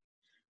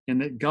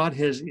 And that God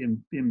has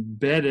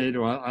embedded,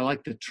 or I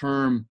like the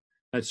term,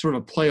 that sort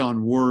of play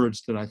on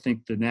words that I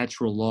think the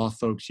natural law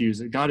folks use,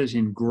 that God has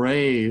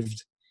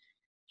engraved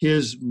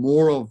his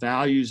moral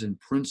values and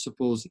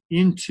principles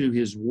into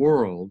his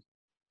world,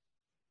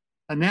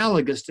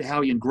 analogous to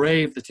how he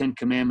engraved the Ten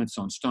Commandments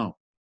on stone.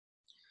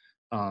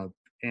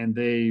 And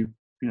they,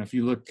 if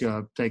you look,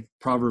 take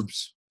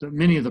Proverbs,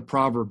 many of the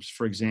Proverbs,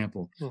 for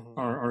example,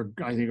 are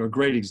I think are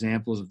great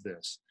examples of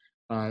this.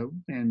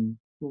 And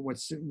what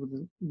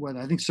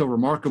I think is so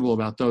remarkable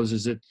about those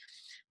is that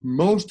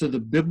most of the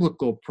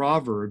biblical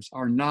Proverbs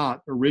are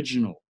not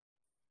original.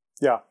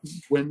 Yeah.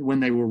 When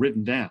they were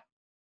written down,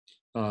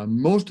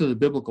 most of the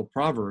biblical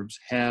Proverbs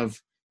have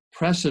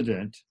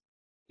precedent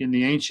in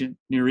the ancient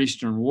Near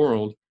Eastern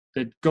world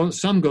that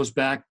some goes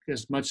back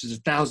as much as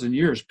 1,000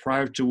 years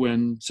prior to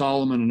when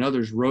Solomon and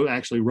others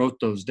actually wrote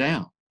those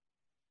down,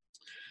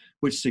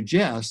 which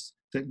suggests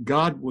that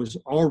God was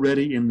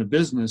already in the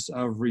business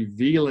of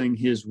revealing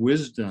his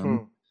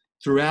wisdom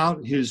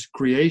throughout his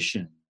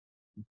creation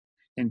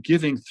and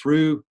giving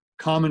through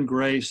common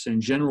grace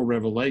and general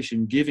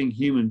revelation, giving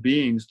human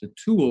beings the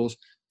tools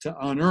to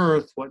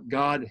unearth what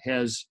God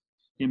has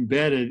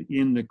embedded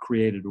in the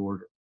created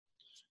order.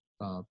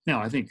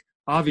 Now, I think,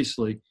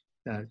 obviously,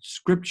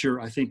 Scripture,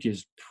 I think,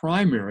 is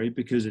primary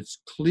because it's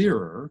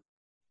clearer.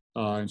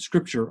 And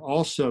Scripture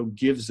also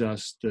gives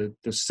us the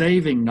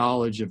saving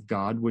knowledge of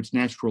God, which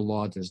natural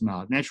law does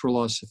not. Natural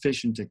law is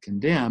sufficient to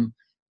condemn,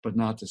 but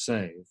not to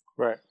save.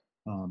 Right.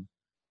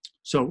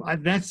 So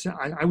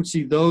I would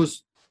see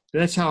those.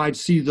 That's how I'd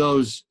see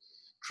those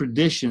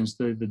traditions,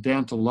 the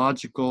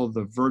deontological,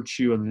 the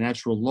virtue, and the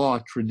natural law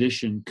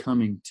tradition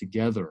coming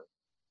together.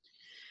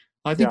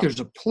 I think there's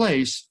a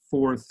place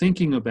for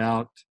thinking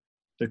about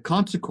the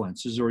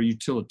consequences or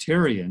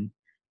utilitarian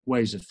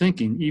ways of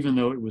thinking, even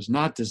though it was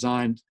not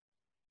designed.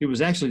 It was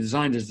actually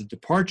designed as a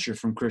departure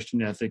from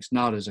Christian ethics,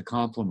 not as a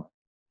complement.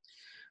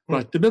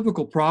 But the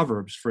biblical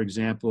Proverbs, for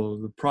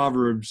example, the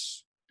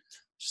Proverbs,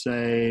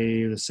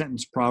 say the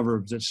sentence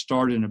Proverbs that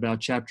start in about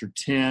chapter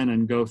 10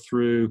 and go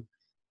through,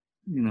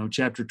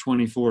 chapter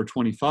 24,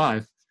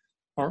 25,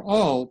 are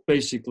all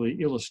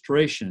basically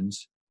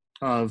illustrations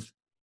of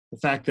the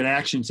fact that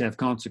actions have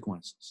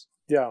consequences.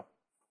 Yeah.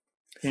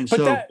 And but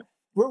so, that,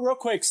 real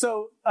quick,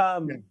 so,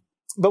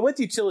 but with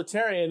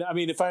utilitarian, I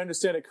mean, if I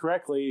understand it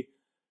correctly,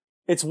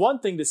 it's one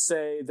thing to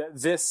say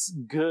that this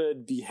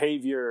good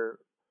behavior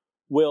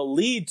will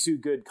lead to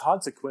good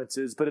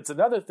consequences, but it's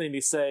another thing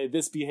to say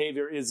this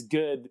behavior is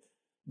good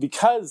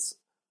because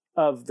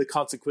of the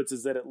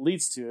consequences that it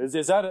leads to. I'm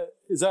just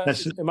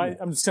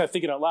kind of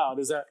thinking out loud.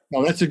 Is that?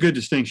 No, that's a good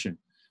distinction.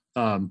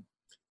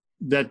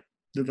 That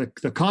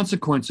the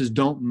consequences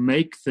don't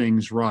make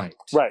things right.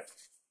 Right.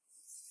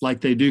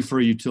 Like they do for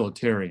a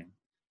utilitarian.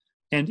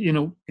 And,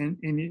 and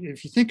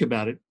if you think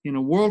about it, in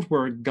a world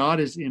where God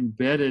has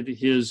embedded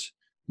his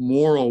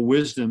moral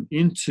wisdom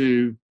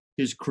into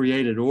his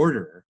created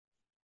order,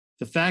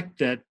 the fact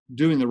that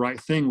doing the right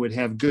thing would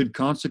have good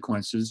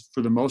consequences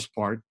for the most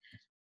part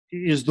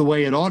is the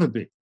way it ought to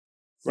be.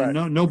 Right.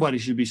 And nobody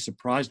should be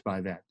surprised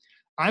by that.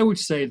 I would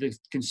say the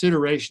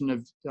consideration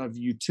of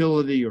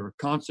utility or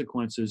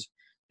consequences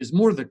is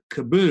more the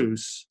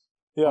caboose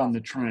on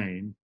the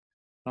train.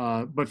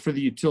 But for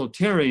the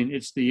utilitarian,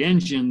 it's the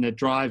engine that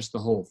drives the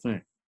whole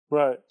thing.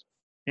 Right.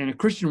 In a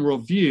Christian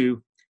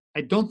worldview,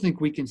 I don't think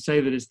we can say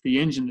that it's the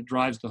engine that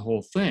drives the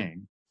whole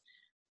thing,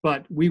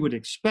 but we would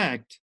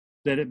expect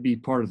that it be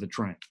part of the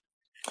train.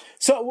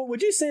 So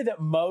would you say that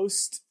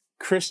most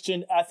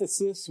Christian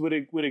ethicists would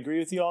agree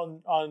with you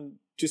on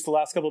just the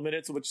last couple of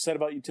minutes of what you said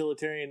about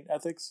utilitarian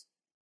ethics?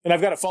 And I've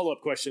got a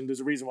follow-up question.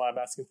 There's a reason why I'm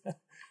asking that.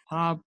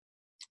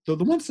 So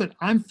the ones that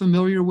I'm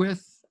familiar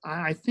with,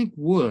 I think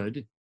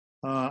would.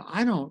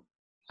 I don't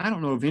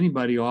know of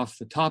anybody off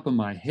the top of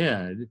my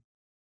head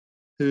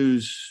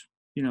who's,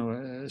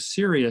 a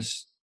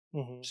serious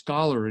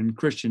scholar in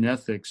Christian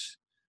ethics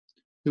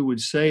who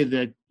would say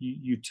that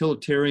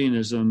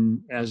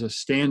utilitarianism as a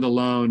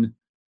standalone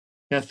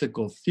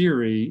ethical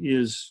theory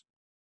is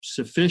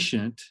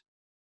sufficient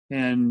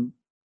and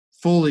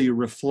fully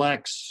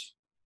reflects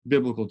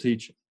biblical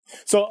teaching.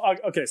 So,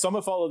 okay, so I'm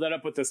going to follow that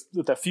up with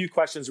a few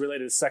questions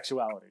related to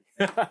sexuality.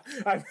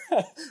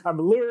 I'm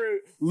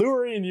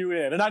luring you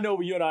in, and I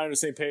know you and I are on the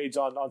same page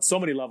on so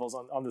many levels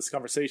on this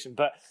conversation.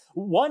 But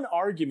one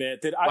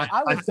argument that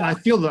I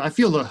feel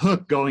the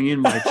hook going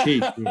in my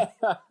cheek.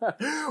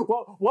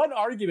 Well, one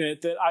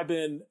argument that I've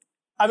been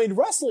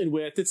wrestling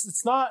with,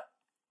 it's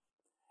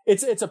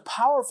a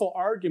powerful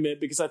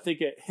argument because I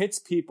think it hits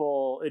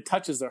people, it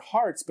touches their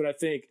hearts, but I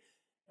think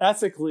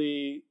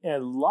ethically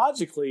and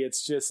logically,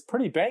 it's just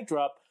pretty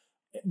bankrupt.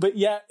 but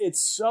yet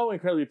it's so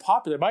incredibly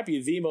popular. It might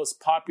be the most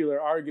popular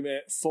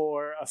argument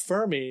for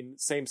affirming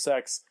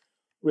same-sex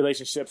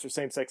relationships or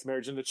same-sex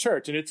marriage in the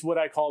church. And it's what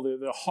I call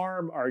the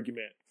harm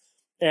argument.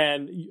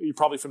 And you're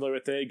probably familiar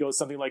with it. It goes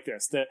something like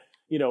this, that,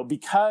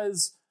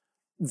 because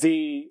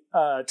the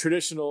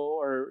traditional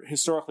or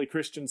historically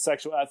Christian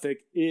sexual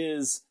ethic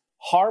is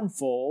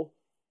harmful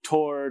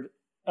toward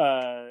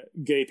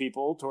gay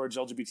people, towards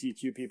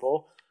LGBTQ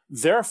people,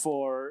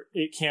 therefore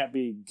it can't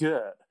be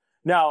good.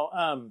 Now,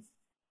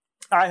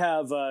 I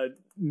have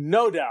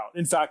no doubt.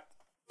 In fact,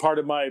 part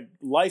of my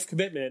life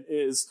commitment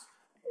is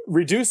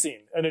reducing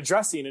and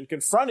addressing and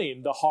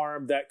confronting the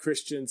harm that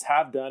Christians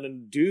have done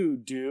and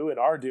do and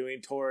are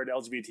doing toward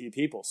LGBT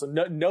people. So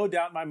no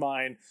doubt in my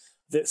mind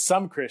that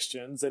some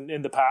Christians, and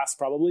in the past,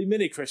 probably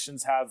many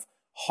Christians, have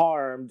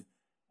harmed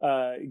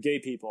gay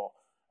people.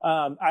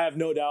 I have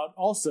no doubt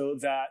also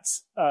that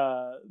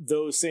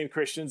those same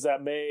Christians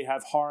that may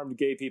have harmed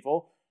gay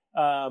people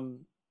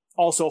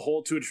also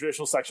hold to a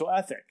traditional sexual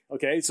ethic.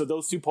 Okay, so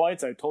those 2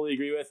 points I totally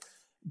agree with.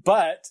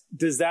 But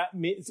does that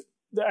mean,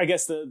 I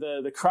guess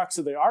the crux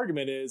of the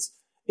argument is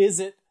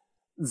it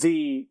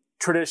the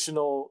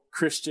traditional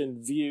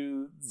Christian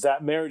view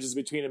that marriage is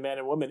between a man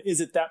and woman?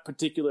 Is it that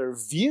particular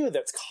view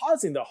that's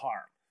causing the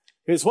harm?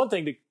 It's one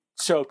thing to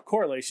show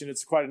correlation.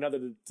 It's quite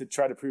another to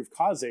try to prove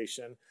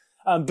causation.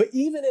 But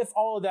even if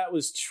all of that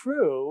was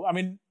true, I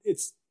mean,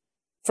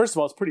 first of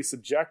all, it's pretty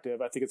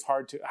subjective. I think it's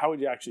hard how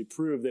would you actually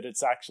prove that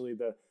it's actually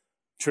the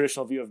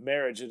traditional view of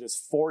marriage that is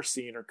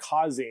forcing or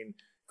causing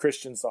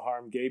Christians to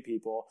harm gay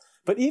people?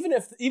 But even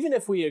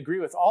if we agree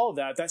with all of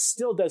that, that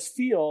still does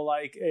feel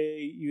like a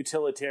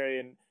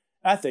utilitarian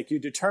ethic. You're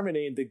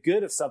determining the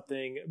good of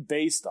something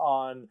based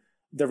on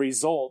the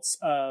results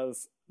of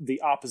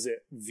the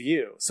opposite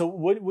view. So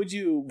would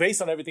you,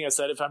 based on everything I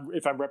said,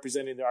 if I'm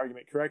representing the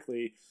argument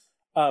correctly,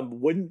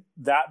 wouldn't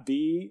that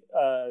be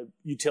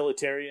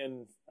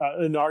utilitarian,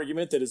 an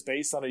argument that is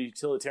based on a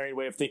utilitarian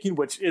way of thinking,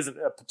 which isn't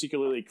a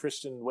particularly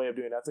Christian way of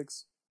doing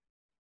ethics?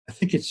 I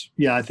think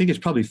it's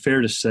probably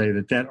fair to say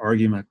that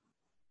argument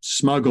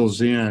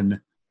smuggles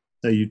in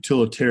a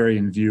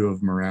utilitarian view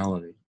of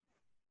morality,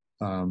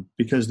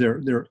 because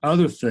there are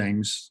other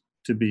things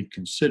to be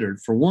considered.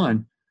 For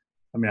one,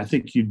 I mean, I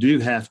think you do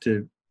have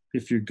to,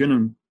 if you're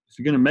going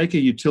to make a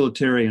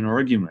utilitarian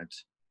argument,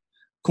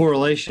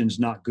 correlation's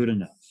not good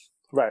enough.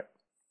 Right.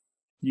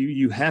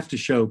 You have to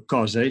show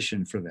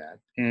causation for that,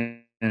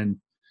 and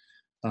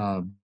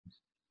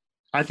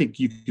I think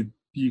you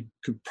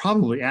could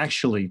probably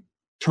actually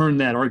turn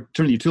the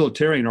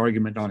utilitarian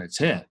argument on its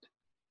head,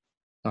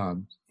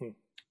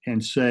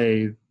 and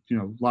say,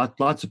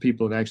 lots of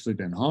people have actually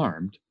been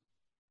harmed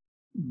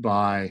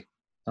by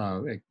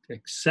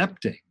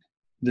accepting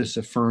this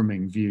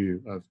affirming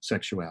view of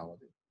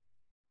sexuality.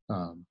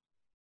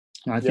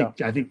 I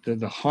think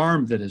the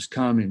harm that has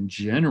come in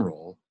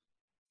general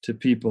to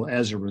people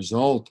as a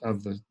result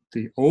of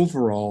the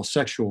overall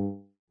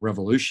sexual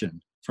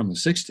revolution from the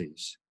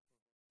 60s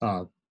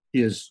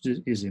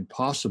is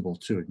impossible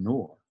to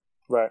ignore.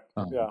 Right.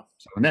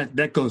 And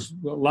that goes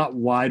a lot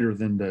wider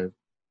than the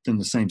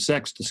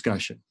same-sex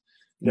discussion.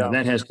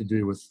 That has to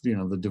do with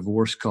the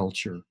divorce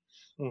culture,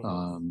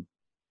 the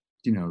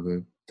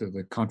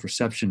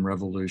contraception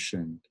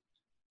revolution,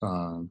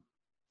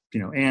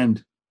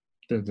 and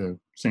the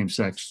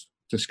same-sex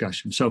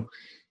discussion. So,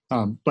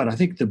 but I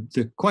think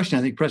the question,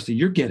 I think, Preston,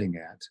 you're getting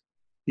at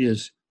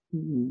is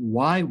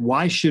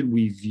why should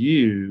we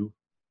view,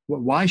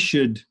 why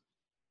should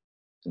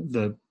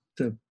the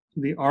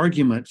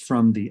argument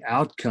from the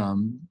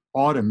outcome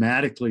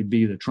automatically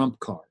be the trump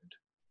card?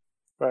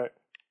 Right.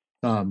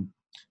 And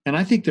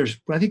I think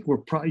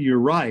you're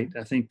right,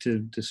 I think, to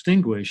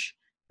distinguish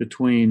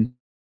between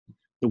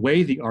the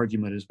way the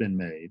argument has been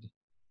made,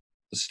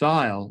 the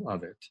style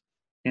of it,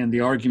 and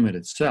the argument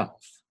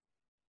itself.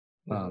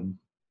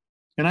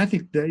 And I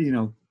think that,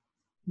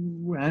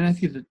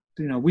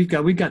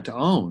 we've got to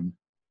own,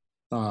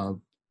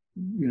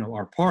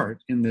 our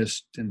part in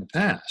this in the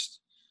past.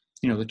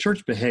 The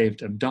church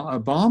behaved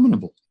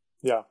abominably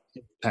in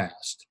the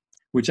past,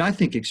 which I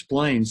think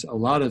explains a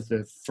lot of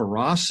the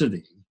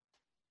ferocity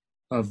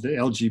of the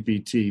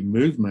LGBT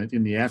movement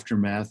in the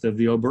aftermath of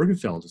the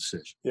Obergefell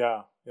decision.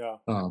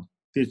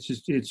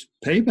 It's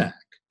payback,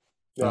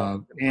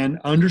 and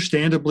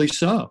understandably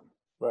so.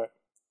 Right.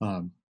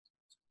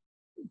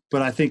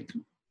 But I think,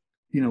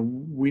 we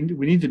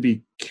need to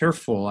be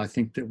careful. I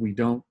think that we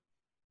don't,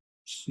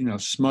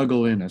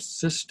 smuggle in a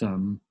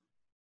system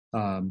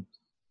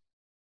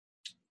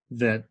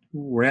that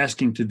we're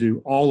asking to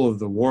do all of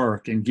the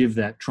work and give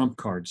that trump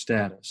card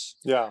status.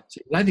 So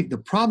I think the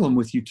problem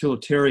with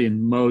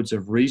utilitarian modes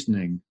of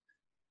reasoning,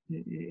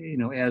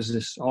 as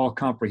this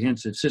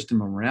all-comprehensive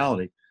system of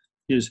morality,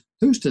 is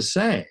who's to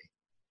say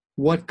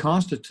what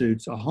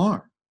constitutes a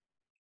harm?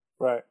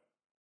 Right.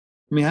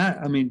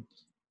 I mean,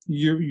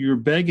 you're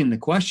begging the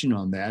question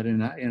on that,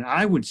 and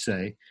I would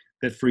say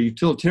that for a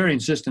utilitarian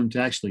system to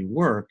actually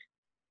work,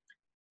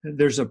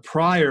 there's a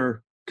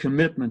prior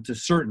commitment to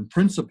certain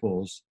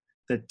principles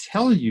that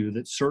tell you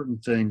that certain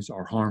things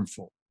are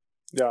harmful.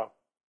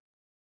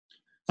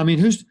 I mean,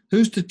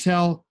 who's to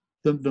tell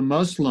the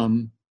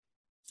Muslim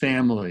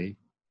family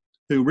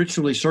who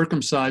ritually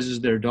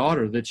circumcises their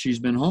daughter that she's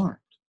been harmed?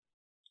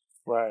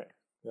 Right.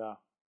 Yeah.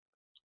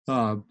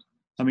 I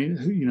mean,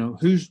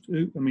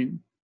 I mean,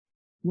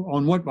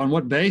 on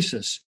what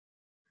basis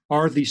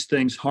are these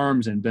things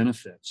harms and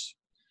benefits?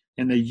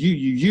 And you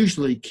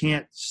usually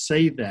can't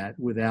say that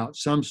without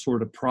some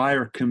sort of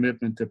prior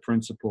commitment to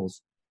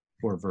principles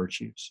or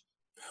virtues.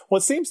 Well,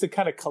 it seems to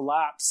kind of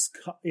collapse,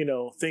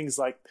 things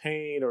like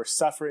pain or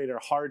suffering or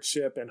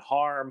hardship and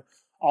harm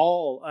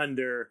all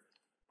under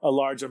a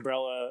large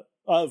umbrella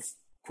of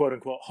quote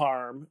unquote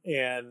harm.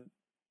 And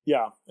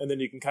yeah, and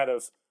then you can kind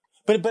of,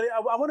 but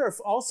I wonder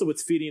if also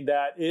what's feeding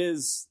that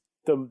is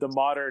the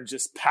modern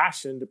just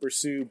passion to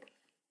pursue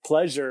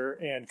pleasure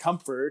and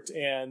comfort.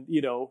 And,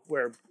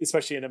 where,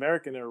 especially in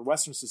American or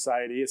Western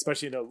society,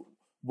 especially in a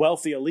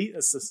wealthy elite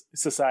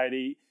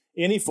society,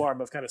 any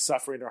form of kind of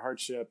suffering or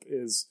hardship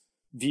is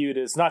viewed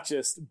as not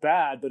just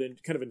bad, but in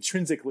kind of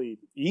intrinsically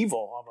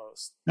evil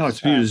almost. No, it's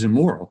viewed as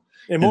immoral.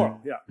 Immoral,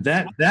 and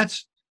yeah.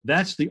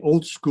 That's the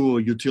old school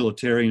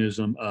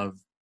utilitarianism of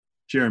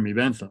Jeremy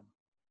Bentham,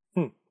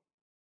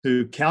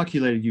 who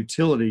calculated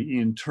utility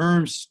in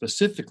terms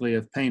specifically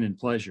of pain and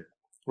pleasure.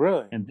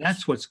 Really? And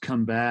that's what's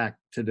come back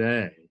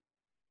today.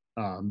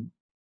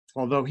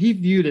 Although he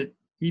viewed it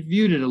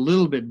a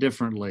little bit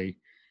differently.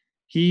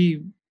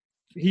 He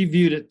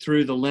viewed it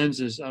through the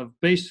lenses of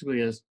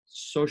basically a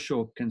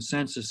social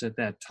consensus at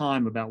that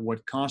time about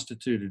what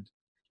constituted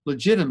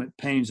legitimate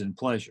pains and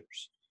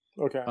pleasures.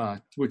 Okay.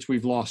 Which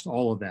we've lost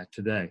all of that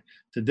today.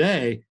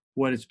 Today,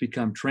 what it's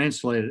become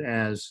translated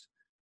as,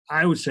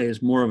 I would say,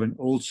 is more of an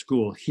old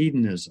school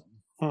hedonism.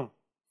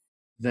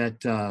 That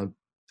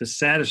the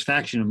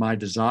satisfaction of my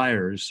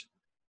desires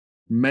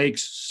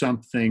makes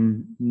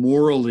something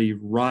morally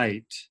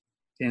right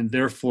and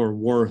therefore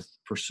worth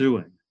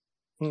pursuing.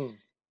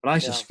 But I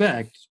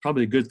suspect it's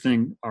probably a good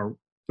thing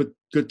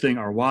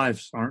our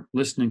wives aren't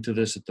listening to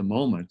this at the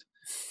moment.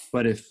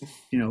 But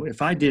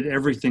if I did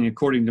everything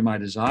according to my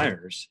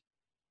desires,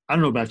 I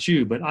don't know about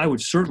you, but I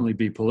would certainly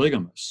be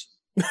polygamous.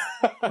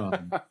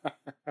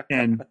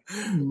 And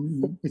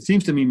it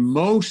seems to me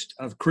most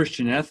of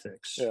Christian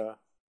ethics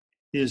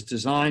is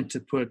designed to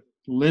put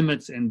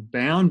limits and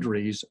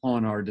boundaries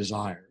on our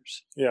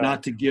desires,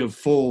 not to give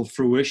full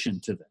fruition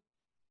to them.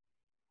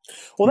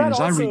 Well,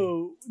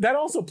 that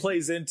also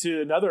plays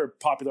into another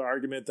popular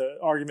argument, the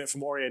argument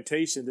from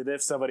orientation, that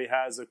if somebody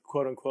has a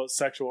quote unquote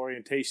sexual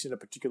orientation a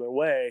particular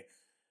way,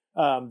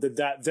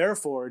 that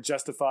therefore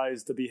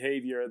justifies the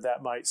behavior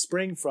that might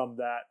spring from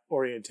that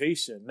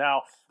orientation.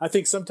 Now, I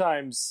think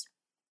sometimes,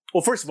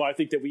 well, first of all, I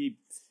think that we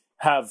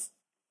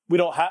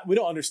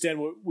don't understand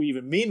what we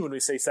even mean when we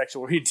say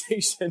sexual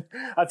orientation.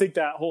 I think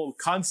that whole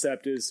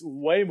concept is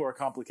way more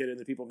complicated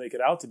than people make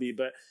it out to be.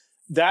 But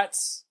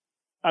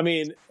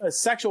a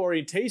sexual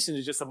orientation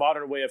is just a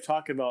modern way of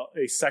talking about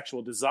a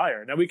sexual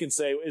desire. Now we can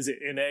say, is it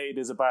innate?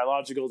 Is it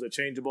biological? Is it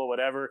changeable?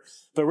 Whatever.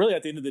 But really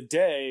at the end of the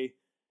day,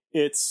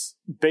 it's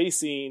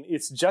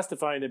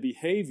justifying a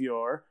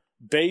behavior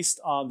based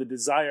on the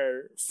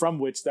desire from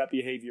which that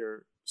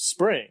behavior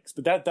springs.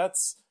 But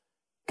that's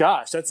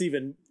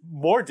even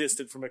more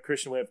distant from a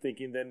Christian way of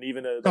thinking than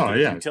even a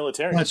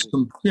utilitarian.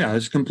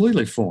 It's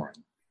completely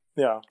foreign.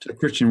 Yeah. To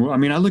Christian. I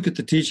mean, I look at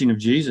the teaching of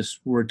Jesus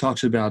where it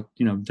talks about,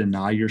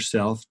 deny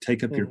yourself,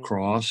 take up your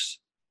cross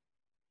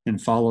and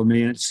follow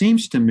me. And it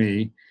seems to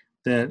me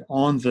that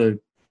on the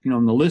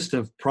list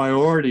of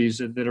priorities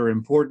that are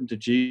important to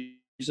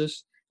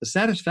Jesus, the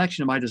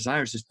satisfaction of my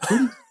desires is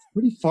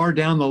pretty far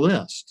down the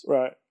list.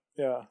 Right.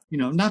 Yeah.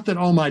 Not that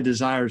all my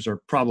desires are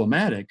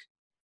problematic,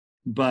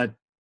 but,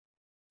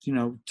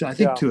 I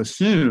think to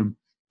assume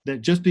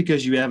that just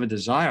because you have a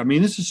desire, I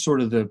mean, this is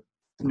sort of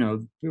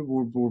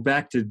we're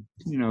back to,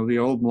 the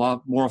old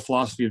moral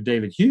philosophy of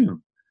David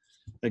Hume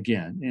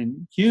again.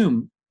 And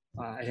Hume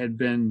had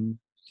been,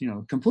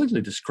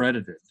 completely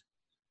discredited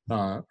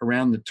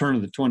around the turn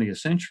of the 20th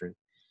century.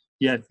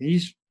 Yet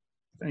he's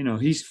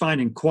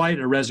finding quite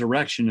a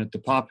resurrection at the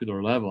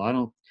popular level. I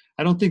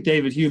don't think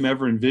David Hume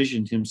ever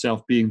envisioned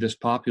himself being this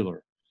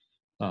popular.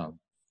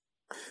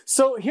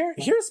 So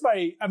here's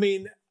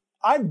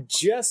I'm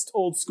just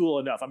old school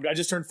enough. I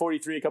just turned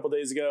 43 a couple of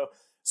days ago.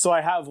 So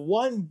I have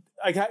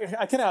I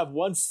kind of have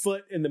one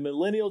foot in the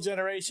millennial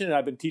generation, and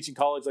I've been teaching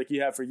college like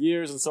you have for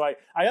years. And so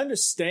I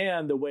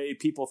understand the way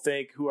people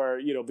think who are,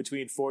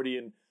 between 40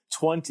 and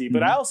 20,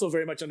 but I also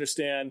very much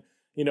understand,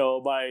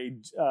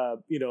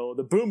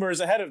 the boomers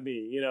ahead of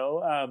me,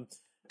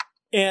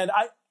 and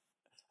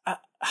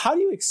how do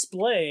you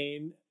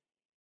explain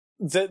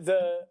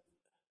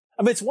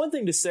it's one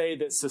thing to say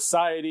that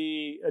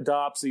society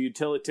adopts a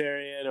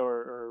utilitarian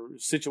or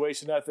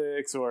situation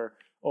ethics or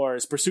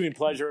is pursuing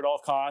pleasure at all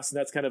costs, and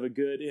that's kind of a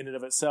good in and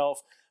of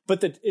itself.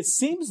 But it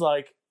seems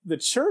like the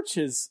church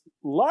has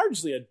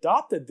largely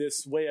adopted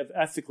this way of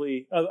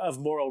of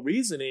moral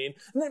reasoning,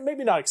 and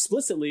maybe not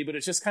explicitly, but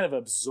it's just kind of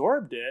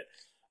absorbed it.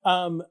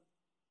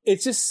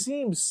 It just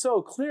seems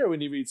so clear when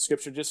you read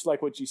scripture, just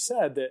like what you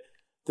said,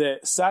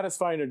 that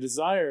satisfying our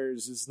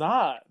desires is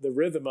not the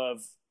rhythm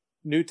of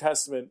New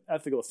Testament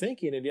ethical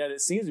thinking, and yet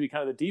it seems to be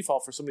kind of the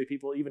default for so many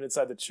people, even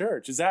inside the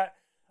church. Is that?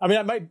 I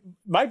mean, that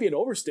might be an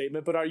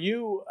overstatement, but are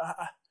you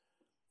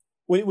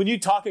when you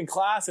talk in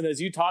class and as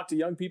you talk to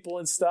young people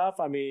and stuff?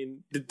 I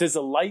mean, does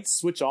the light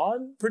switch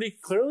on pretty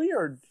clearly,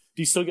 or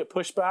do you still get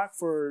pushback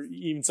for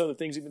even some of the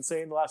things you've been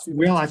saying the last few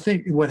minutes? Well, I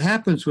think what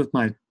happens with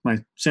my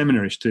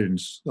seminary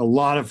students, a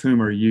lot of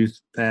whom are youth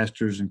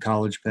pastors and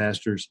college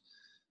pastors,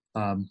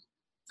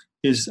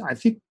 is I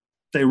think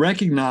they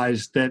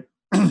recognize that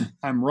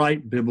I'm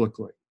right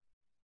biblically,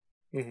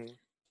 Mm-hmm.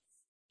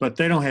 but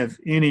they don't have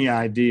any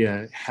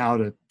idea how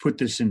to put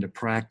this into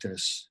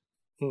practice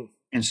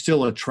and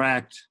still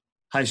attract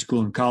high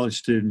school and college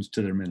students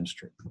to their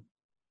ministry.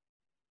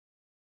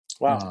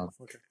 Wow.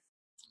 Okay.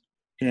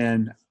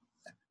 And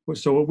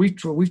so what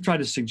we've tried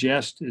to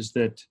suggest is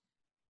that,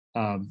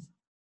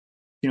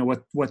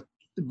 what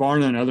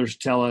Barna and others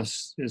tell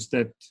us is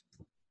that,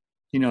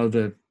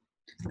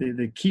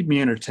 the keep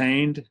me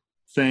entertained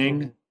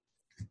thing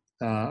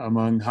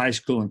among high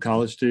school and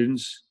college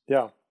students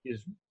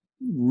is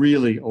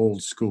really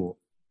old school.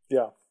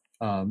 Yeah.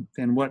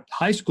 And what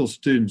high school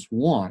students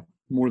want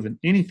more than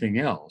anything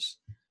else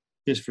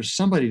is for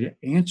somebody to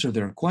answer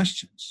their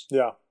questions.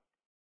 Yeah.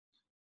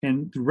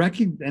 And to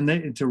recognize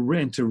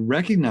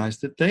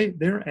that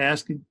they're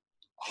asking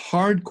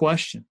hard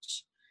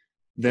questions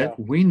that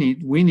we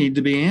need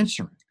to be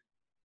answering.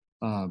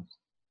 I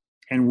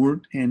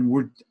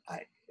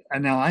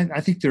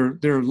think there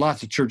are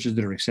lots of churches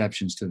that are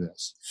exceptions to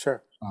this.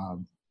 Sure.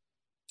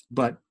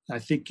 But I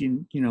think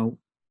in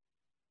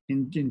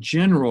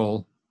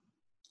general,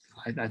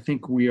 I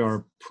think we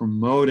are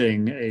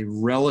promoting a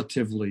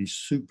relatively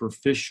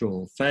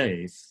superficial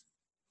faith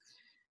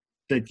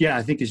that,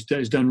 I think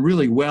has done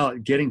really well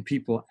at getting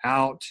people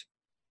out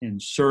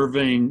and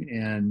serving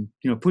and,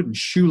 putting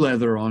shoe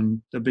leather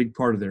on a big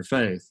part of their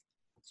faith,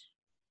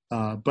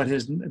 but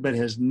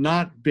has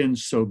not been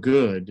so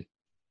good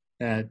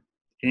at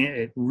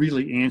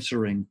really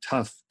answering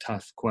tough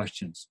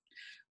questions.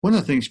 One of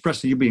the things,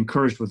 Preston, you'll be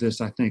encouraged with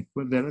this, I think,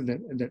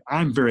 that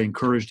I'm very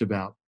encouraged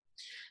about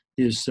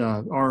is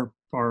our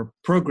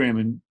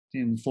program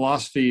in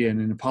philosophy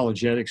and in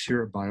apologetics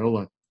here at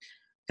Biola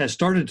has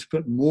started to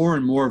put more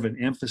and more of an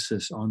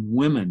emphasis on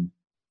women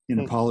in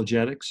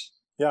apologetics.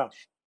 Yeah.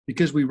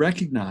 Because we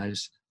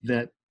recognize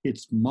that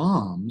it's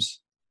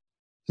moms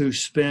who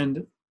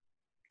spend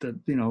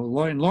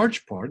in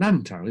large part, not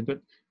entirely,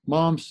 but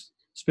moms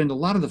spend a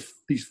lot of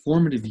these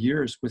formative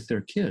years with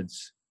their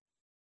kids.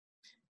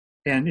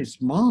 And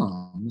it's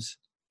moms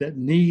that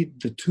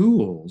need the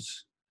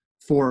tools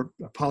for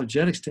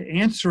apologetics to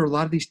answer a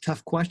lot of these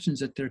tough questions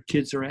that their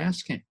kids are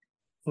asking.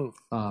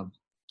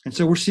 And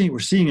so we're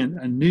seeing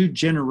a new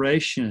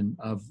generation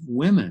of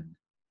women,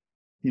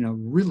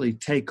 really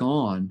take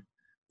on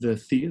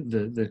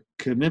the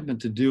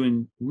commitment to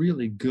doing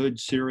really good,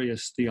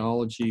 serious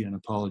theology and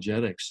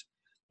apologetics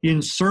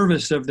in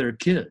service of their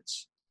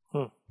kids.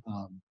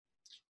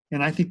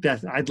 And I think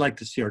that I'd like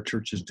to see our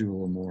churches do a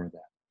little more of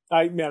that.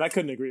 I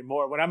couldn't agree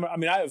more.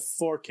 I have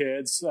 4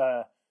 kids,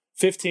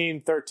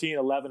 15, 13,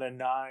 11, and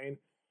 9.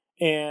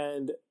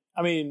 And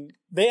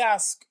they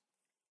ask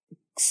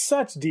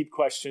such deep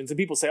questions, and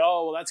people say,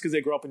 oh, well, that's because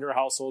they grew up in your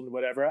household and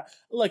whatever.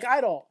 Like,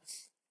 I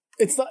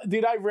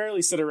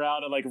rarely sit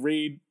around and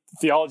read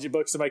theology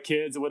books to my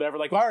kids or whatever.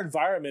 Like, our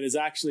environment is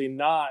actually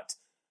not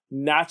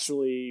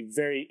naturally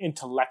very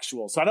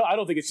intellectual. So I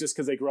don't think it's just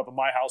because they grew up in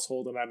my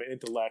household and I'm an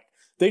intellect.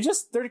 They're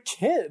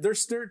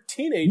kids. They're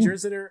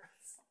teenagers that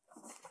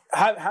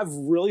have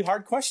really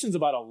hard questions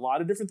about a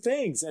lot of different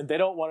things, and they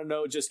don't want to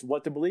know just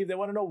what to believe. They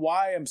want to know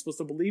why I'm supposed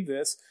to believe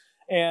this.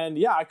 And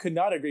I could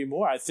not agree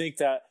more. I think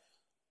that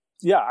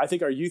I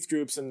think our youth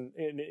groups and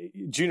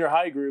junior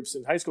high groups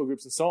and high school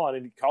groups and so on,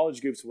 and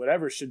college groups,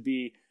 whatever, should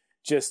be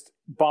just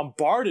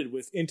bombarded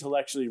with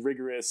intellectually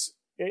rigorous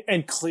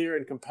and clear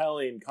and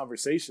compelling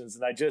conversations.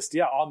 And I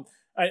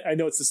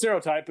know it's the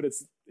stereotype, but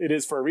it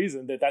is for a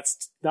reason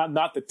that's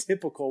not the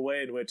typical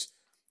way in which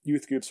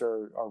youth groups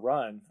are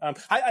run.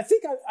 I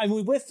think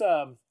with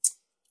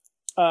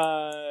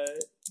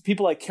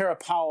people like Kara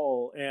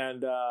Powell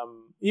and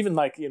even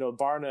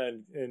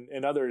Barna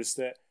and others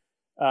that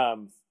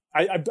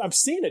I'm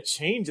seeing a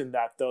change in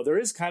that, though. There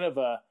is kind of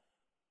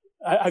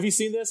have you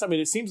seen this?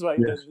 It seems like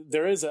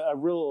there is a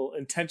real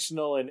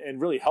intentional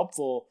and really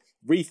helpful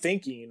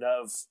rethinking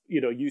of,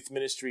 youth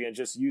ministry and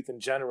just youth in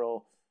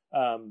general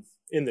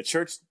in the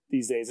church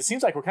these days. It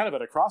seems like we're kind of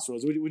at a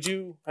crossroads.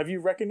 Have you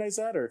recognized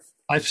that? Or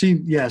I've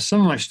seen,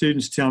 some of my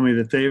students tell me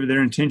that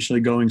they're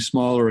intentionally going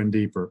smaller and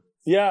deeper.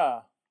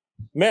 Yeah,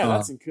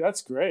 man,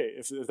 that's great.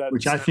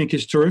 Which I think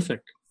is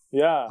terrific.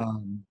 Yeah.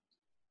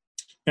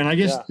 And I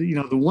guess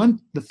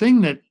the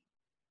thing that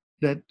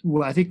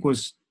I think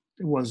was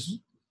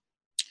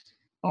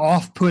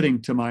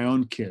off-putting to my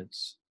own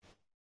kids,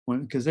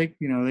 because they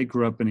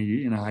grew up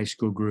in a high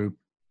school group,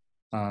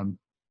 and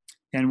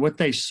what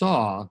they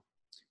saw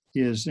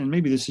is, and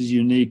maybe this is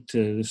unique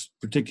to this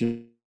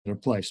particular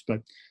place,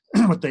 but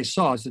what they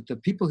saw is that the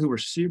people who were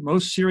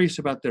most serious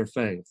about their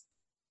faith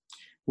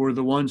were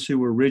the ones who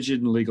were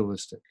rigid and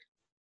legalistic.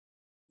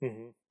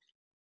 Mm-hmm.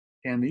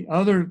 And the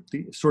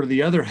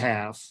other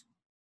half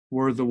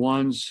were the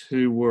ones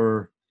who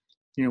were,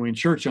 in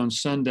church on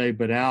Sunday,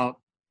 but out,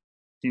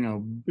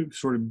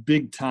 sort of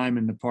big time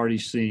in the party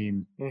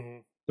scene Mm-hmm.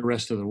 the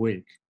rest of the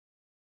week.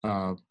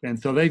 And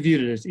so they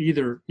viewed it as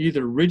either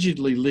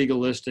rigidly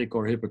legalistic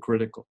or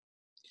hypocritical.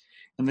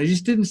 And they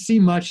just didn't see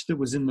much that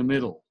was in the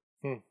middle,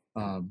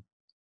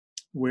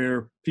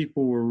 where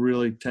people were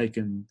really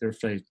taking their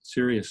faith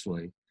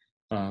seriously,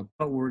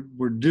 but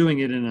we're doing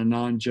it in a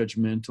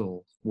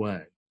non-judgmental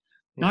way.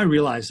 Now I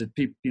realize that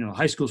people,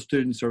 high school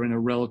students are in a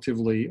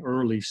relatively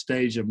early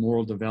stage of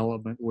moral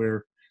development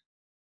where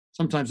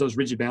sometimes those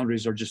rigid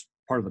boundaries are just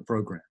part of the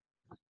program.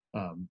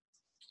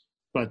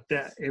 But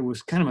it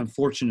was kind of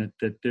unfortunate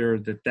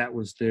that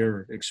was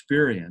their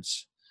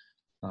experience.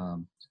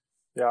 And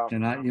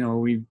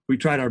we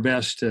tried our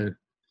best to,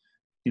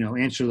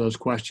 answer those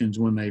questions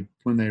when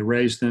they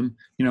raised them.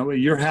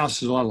 Your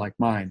house is a lot like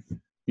mine.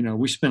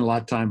 We spend a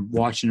lot of time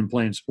watching and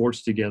playing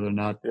sports together,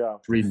 not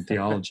reading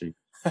theology.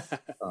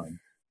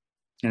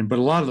 But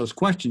a lot of those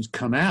questions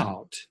come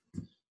out,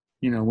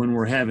 when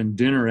we're having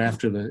dinner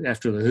after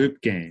the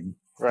hoop game.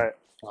 Right.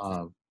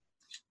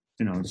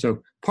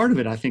 So part of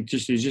it, I think,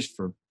 is just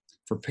for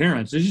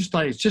parents. It's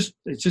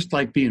just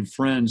like being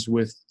friends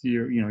with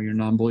your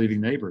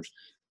non-believing neighbors.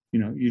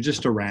 You're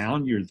just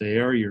around, you're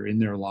there, you're in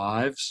their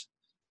lives,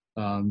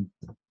 and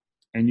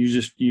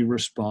you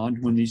respond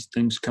when these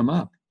things come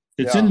up.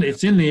 It's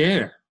in the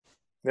air.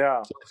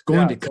 Yeah, so it's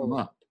going to come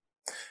up.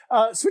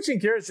 Switching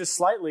gears just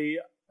slightly,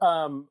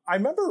 I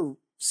remember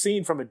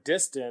seeing from a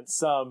distance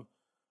some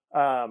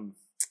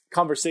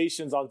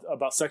conversations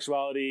about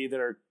sexuality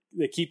that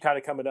keep kind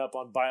of coming up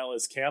on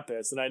Biola's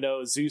campus. And I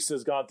know Zeus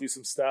has gone through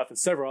some stuff and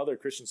several other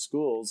Christian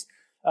schools.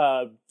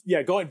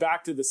 Going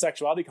back to the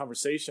sexuality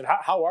conversation,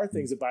 how are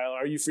things at Biola?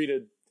 Are you free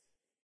to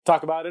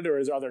talk about it, or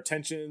are there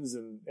tensions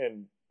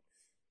and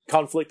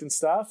conflict and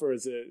stuff, or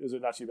is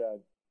it not too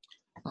bad?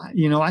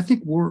 I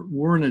think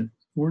we're in a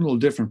little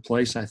different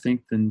place, I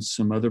think, than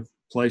some other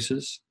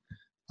places,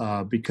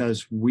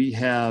 because we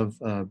have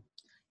a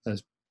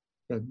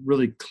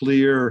really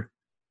clear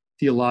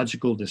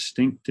theological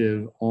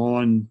distinctive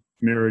on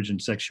marriage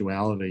and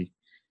sexuality.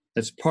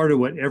 That's part of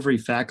what every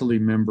faculty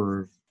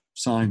member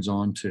signs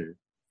on to.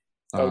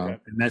 And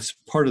that's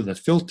part of the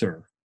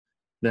filter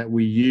that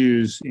we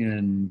use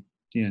in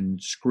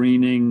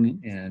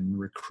screening and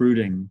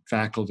recruiting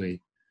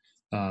faculty.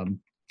 And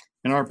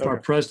our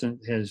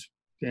president has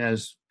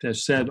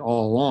said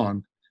all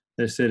along,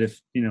 they said,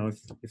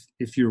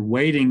 if you're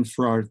waiting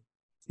for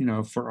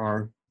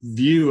our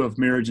view of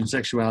marriage and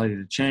sexuality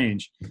to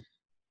change,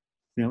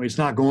 it's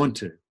not going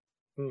to.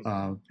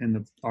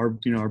 And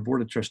our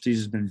board of trustees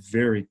has been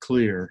very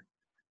clear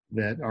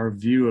that our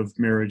view of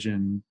marriage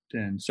and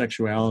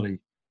sexuality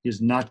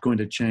is not going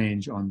to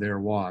change on their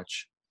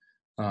watch,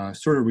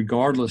 sort of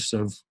regardless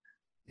of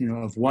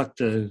what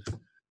the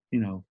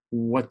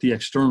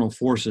external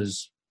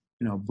forces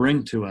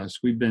bring to us.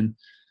 We've been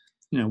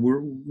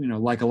we're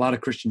like a lot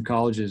of Christian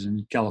colleges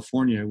in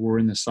California, we're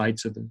in the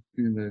sights of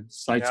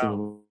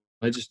the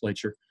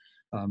legislature.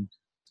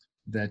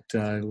 That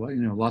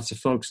lots of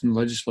folks in the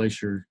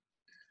legislature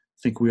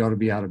think we ought to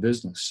be out of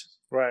business,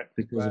 right?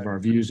 Because of our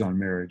views on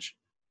marriage.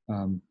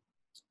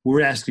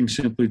 We're asking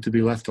simply to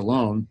be left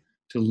alone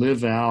to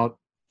live out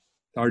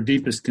our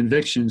deepest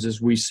convictions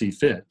as we see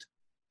fit,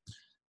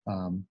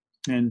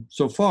 and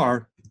so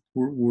far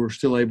we're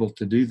still able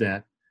to do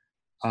that.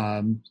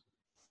 I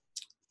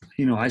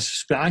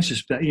suspect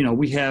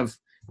we have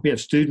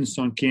students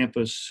on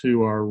campus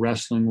who are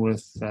wrestling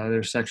with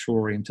their sexual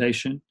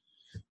orientation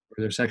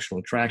or their sexual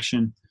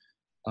attraction.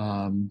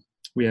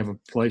 We have a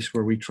place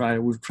where we're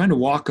trying to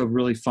walk a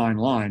really fine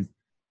line,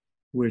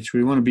 which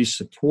we want to be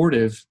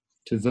supportive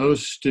to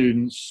those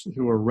students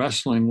who are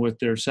wrestling with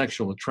their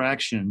sexual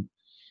attraction,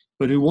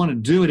 but who want to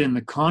do it in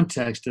the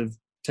context of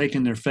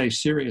taking their faith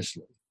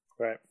seriously.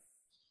 Right.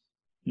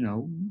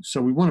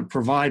 So we want to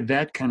provide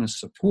that kind of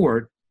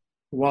support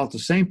while at the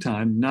same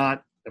time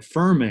not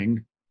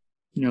affirming,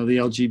 the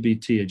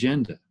LGBT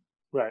agenda.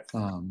 Right.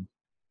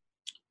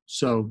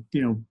 So,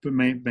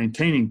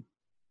 maintaining,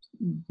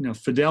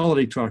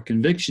 fidelity to our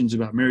convictions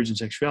about marriage and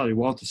sexuality,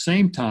 while at the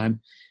same time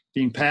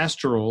being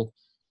pastoral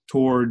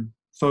toward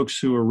folks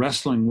who are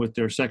wrestling with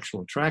their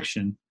sexual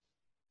attraction.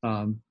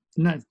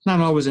 Not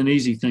always an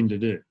easy thing to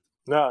do.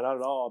 No, not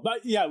at all.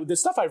 But yeah, the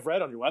stuff I've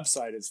read on your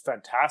website is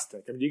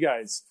fantastic. I mean,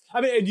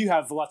 and you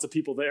have lots of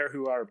people there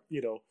who are,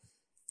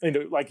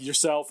 like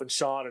yourself and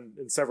Sean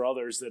and several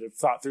others that have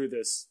thought through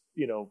this,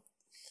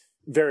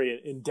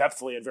 very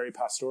in-depthly and very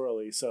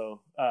pastorally. So,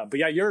 but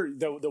yeah,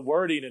 the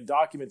wording and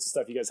documents and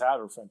stuff you guys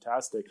have are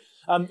fantastic.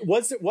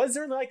 Was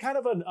there like kind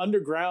of an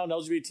underground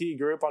LGBT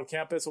group on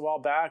campus a while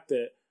back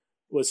that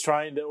was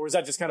trying to, or was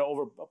that just kind of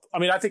over? I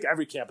mean, I think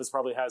every campus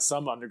probably has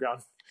some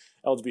underground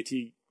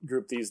LGBT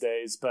group these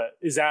days, but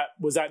was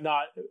that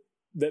not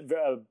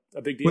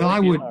a big deal? Well, I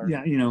would,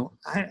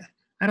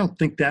 I don't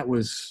think that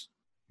was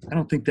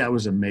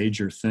a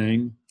major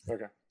thing.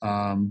 Okay.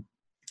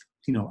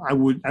 I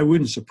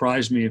wouldn't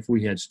surprise me if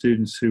we had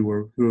students who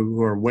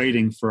are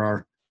waiting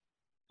for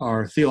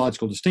our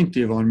theological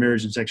distinctive on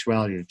marriage and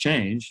sexuality to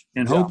change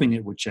and hoping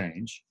it would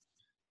change.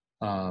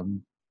 But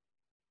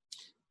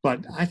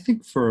I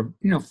think for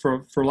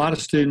a lot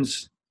of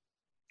students,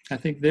 I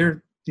think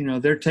they're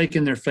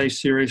taking their faith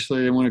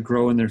seriously. They want to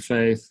grow in their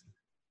faith.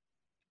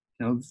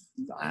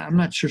 I'm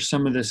not sure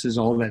some of this is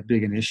all that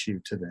big an issue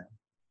to them.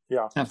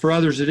 Yeah. Now, for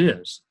others, it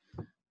is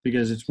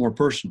because it's more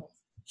personal.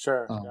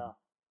 Sure.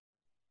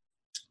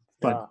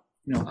 But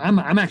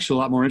I'm actually a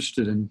lot more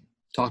interested in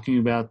talking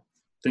about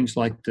things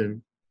like the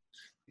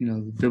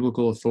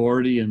biblical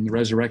authority and the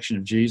resurrection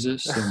of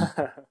Jesus,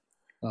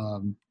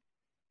 and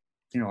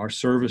our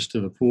service to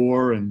the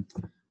poor, and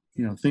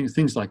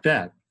things like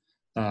that.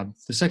 The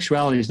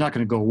sexuality is not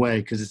going to go away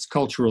because it's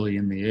culturally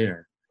in the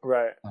air.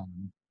 Right.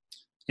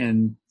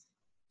 And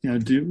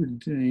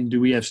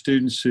do we have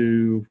students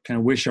who kind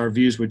of wish our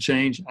views would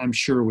change? I'm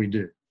sure we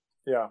do.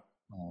 Yeah.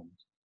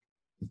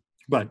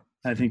 But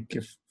I think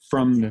if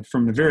from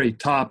the very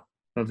top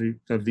of the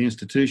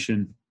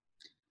institution,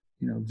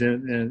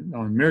 they're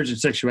on marriage and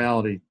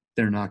sexuality,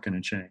 they're not going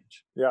to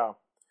change. Yeah.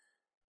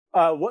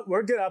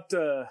 We're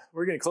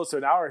getting close to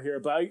an hour here,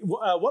 but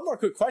one more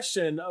quick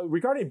question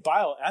regarding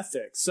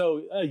bioethics.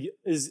 So,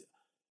 is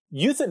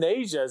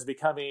euthanasia is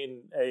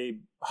becoming a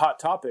hot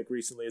topic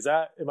recently?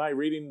 Am I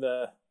reading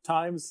the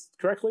Times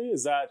correctly?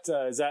 Is that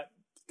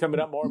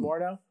coming up more and more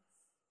now?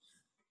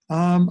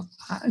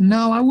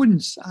 No, I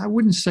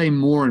wouldn't say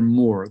more and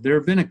more. There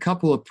have been a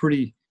couple of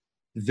pretty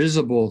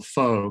visible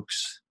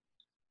folks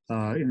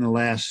in the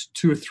last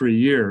 2 or 3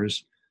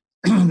 years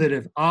that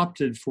have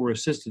opted for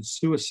assisted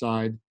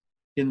suicide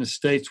in the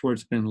states where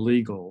it's been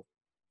legal.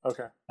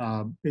 Okay.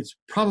 It's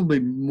probably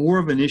more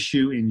of an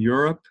issue in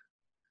Europe.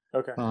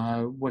 Okay.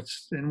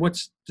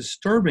 What's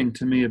disturbing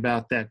to me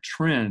about that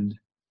trend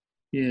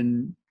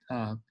in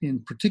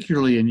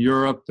particularly in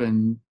Europe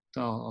and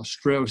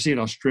Australia, we see it in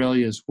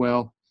Australia as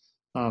well,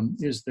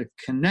 is the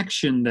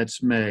connection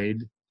that's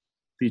made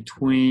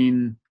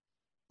between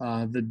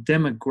the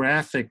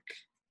demographic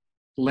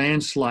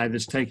landslide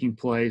that's taking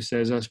place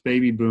as us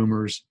baby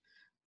boomers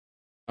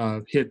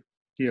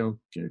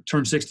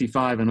turn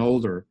 65 and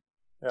older,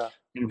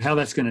 and how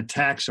that's going to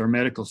tax our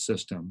medical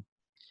system,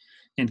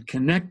 and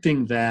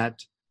connecting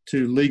that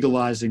to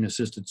legalizing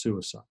assisted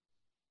suicide.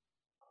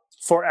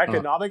 For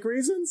economic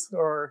reasons,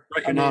 or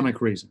economic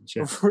reasons,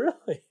 yeah.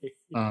 Really?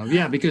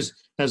 Yeah, because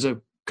as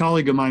a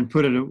colleague of mine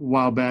put it a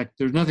while back,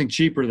 there's nothing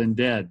cheaper than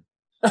dead.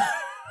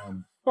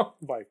 Oh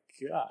my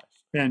gosh!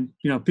 And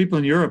people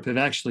in Europe have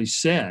actually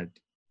said,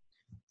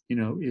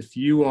 if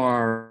you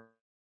are,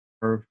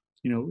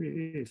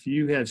 if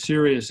you have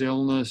serious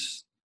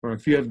illness or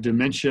if you have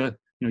dementia,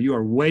 you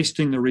are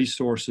wasting the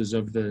resources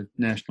of the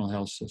national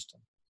health system.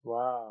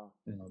 Wow.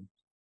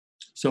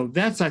 So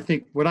that's, I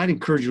think, what I'd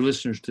encourage your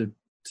listeners to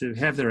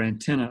have their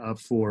antenna up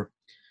for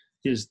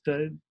is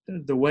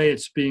the way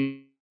it's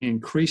being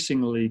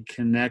increasingly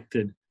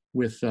connected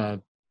with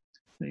the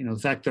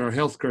fact that our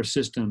healthcare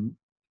system,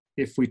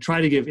 if we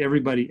try to give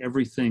everybody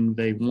everything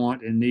they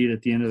want and need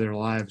at the end of their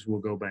lives, will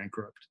go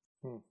bankrupt.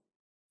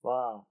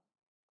 Wow,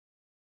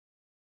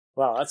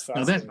 that's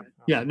fascinating.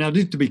 Now,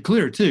 to be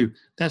clear too,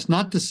 that's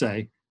not to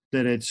say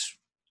that it's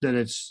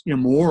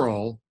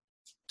immoral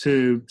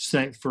to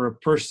say for a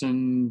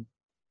person,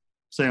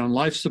 say on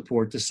life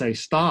support, to say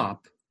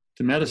stop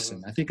to medicine.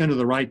 Mm-hmm. I think under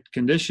the right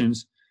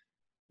conditions,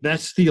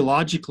 that's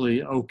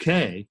theologically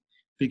okay,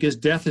 because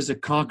death is a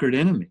conquered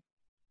enemy.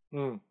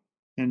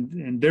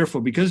 And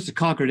therefore, because it's a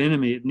conquered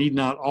enemy, it need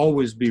not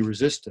always be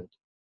resisted.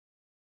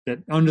 That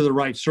under the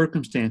right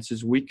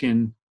circumstances, we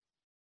can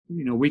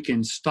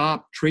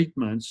stop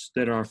treatments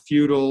that are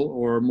futile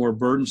or more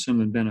burdensome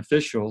than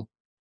beneficial,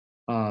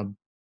 and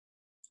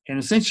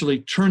essentially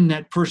turn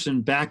that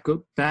person back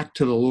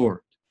to the Lord.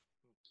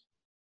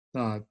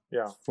 For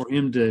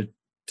him to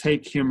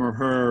take him or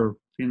her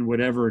in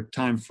whatever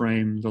time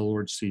frame the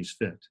Lord sees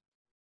fit.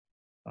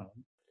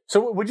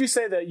 So would you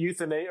say that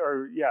euthanasia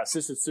or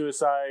assisted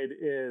suicide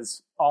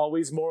is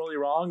always morally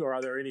wrong, or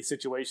are there any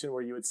situation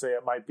where you would say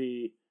it might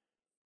be,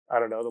 I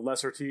don't know, the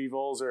lesser two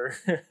evils or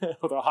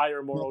with a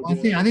higher moral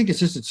good? I think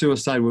assisted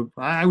suicide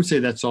I would say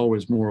that's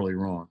always morally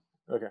wrong.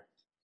 Okay.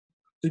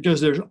 Because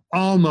there's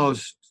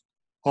almost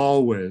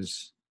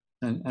always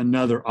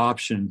another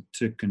option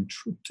to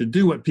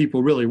do what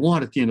people really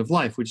want at the end of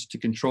life, which is to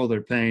control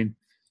their pain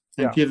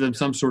and give them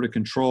some sort of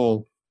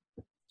control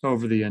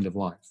over the end of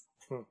life.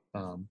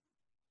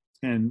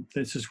 And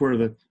this is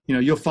where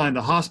you'll find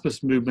the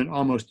hospice movement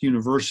almost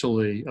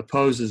universally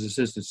opposes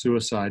assisted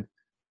suicide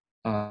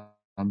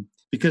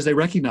because they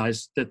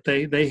recognize that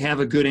they have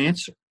a good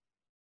answer.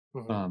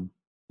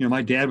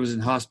 My dad was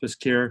in hospice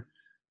care.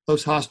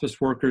 Those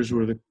hospice workers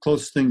were the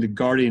closest thing to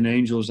guardian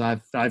angels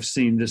I've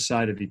seen this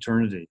side of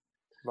eternity.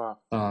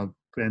 Wow.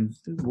 And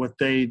what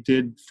they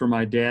did for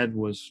my dad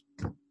was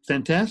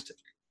fantastic.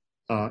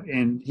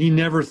 And he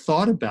never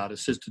thought about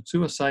assisted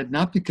suicide,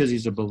 not because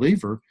he's a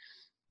believer,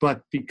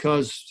 but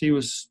because he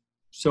was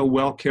so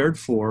well cared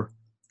for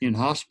in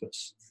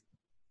hospice.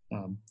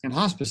 And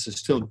hospice is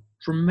still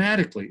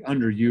dramatically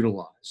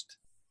underutilized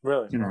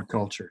Really? in our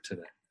culture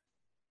today.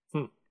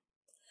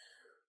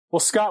 Well,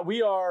 Scott,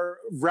 we are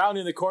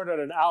rounding the corner at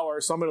an hour,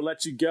 so I'm going to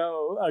let you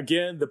go.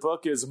 Again, the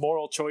book is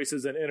Moral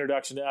Choices: An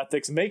Introduction to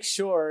Ethics. Make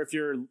sure if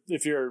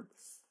you're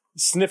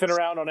sniffing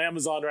around on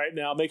Amazon right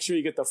now, make sure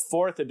you get the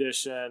 4th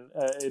edition.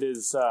 It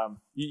is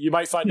you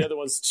might find the other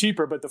ones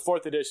cheaper, but the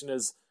 4th edition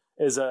is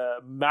a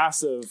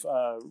massive,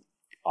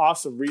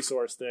 awesome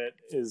resource that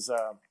is.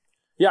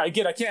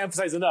 Again, I can't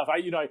emphasize enough.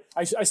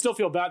 I still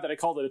feel bad that I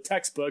called it a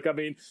textbook. I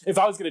mean, if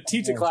I was going to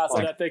teach a class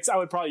on ethics, I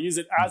would probably use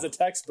it as a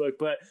textbook.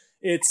 But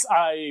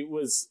I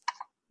was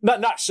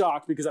not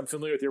shocked because I'm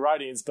familiar with your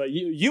writings, but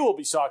you will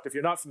be shocked if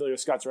you're not familiar with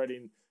Scott's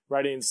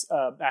writings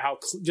at how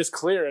just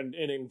clear and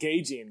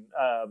engaging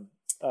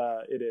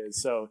it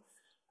is. So,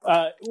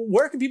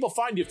 where can people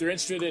find you if they're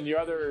interested in your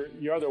other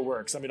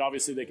works? I mean,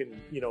 obviously they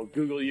can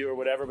Google you or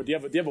whatever. But do you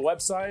have a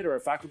website or a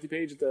faculty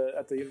page at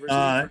the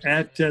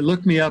university?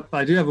 Look me up.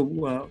 I do have a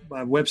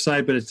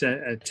website, but it's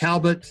at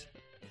talbot.edu.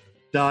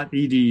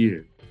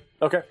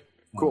 Okay,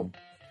 cool.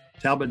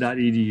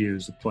 Talbot.edu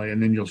is the place,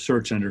 and then you'll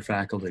search under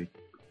faculty.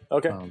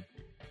 Okay,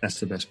 that's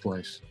the best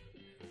place.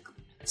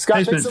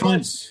 Scott, thanks so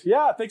much.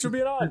 Yeah, thanks for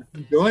being on.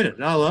 Enjoyed it.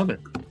 I love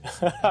it.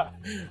 All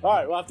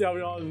right, we'll have to have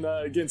you on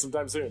again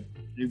sometime soon.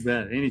 You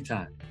bet.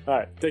 Anytime. All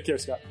right, take care,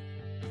 Scott.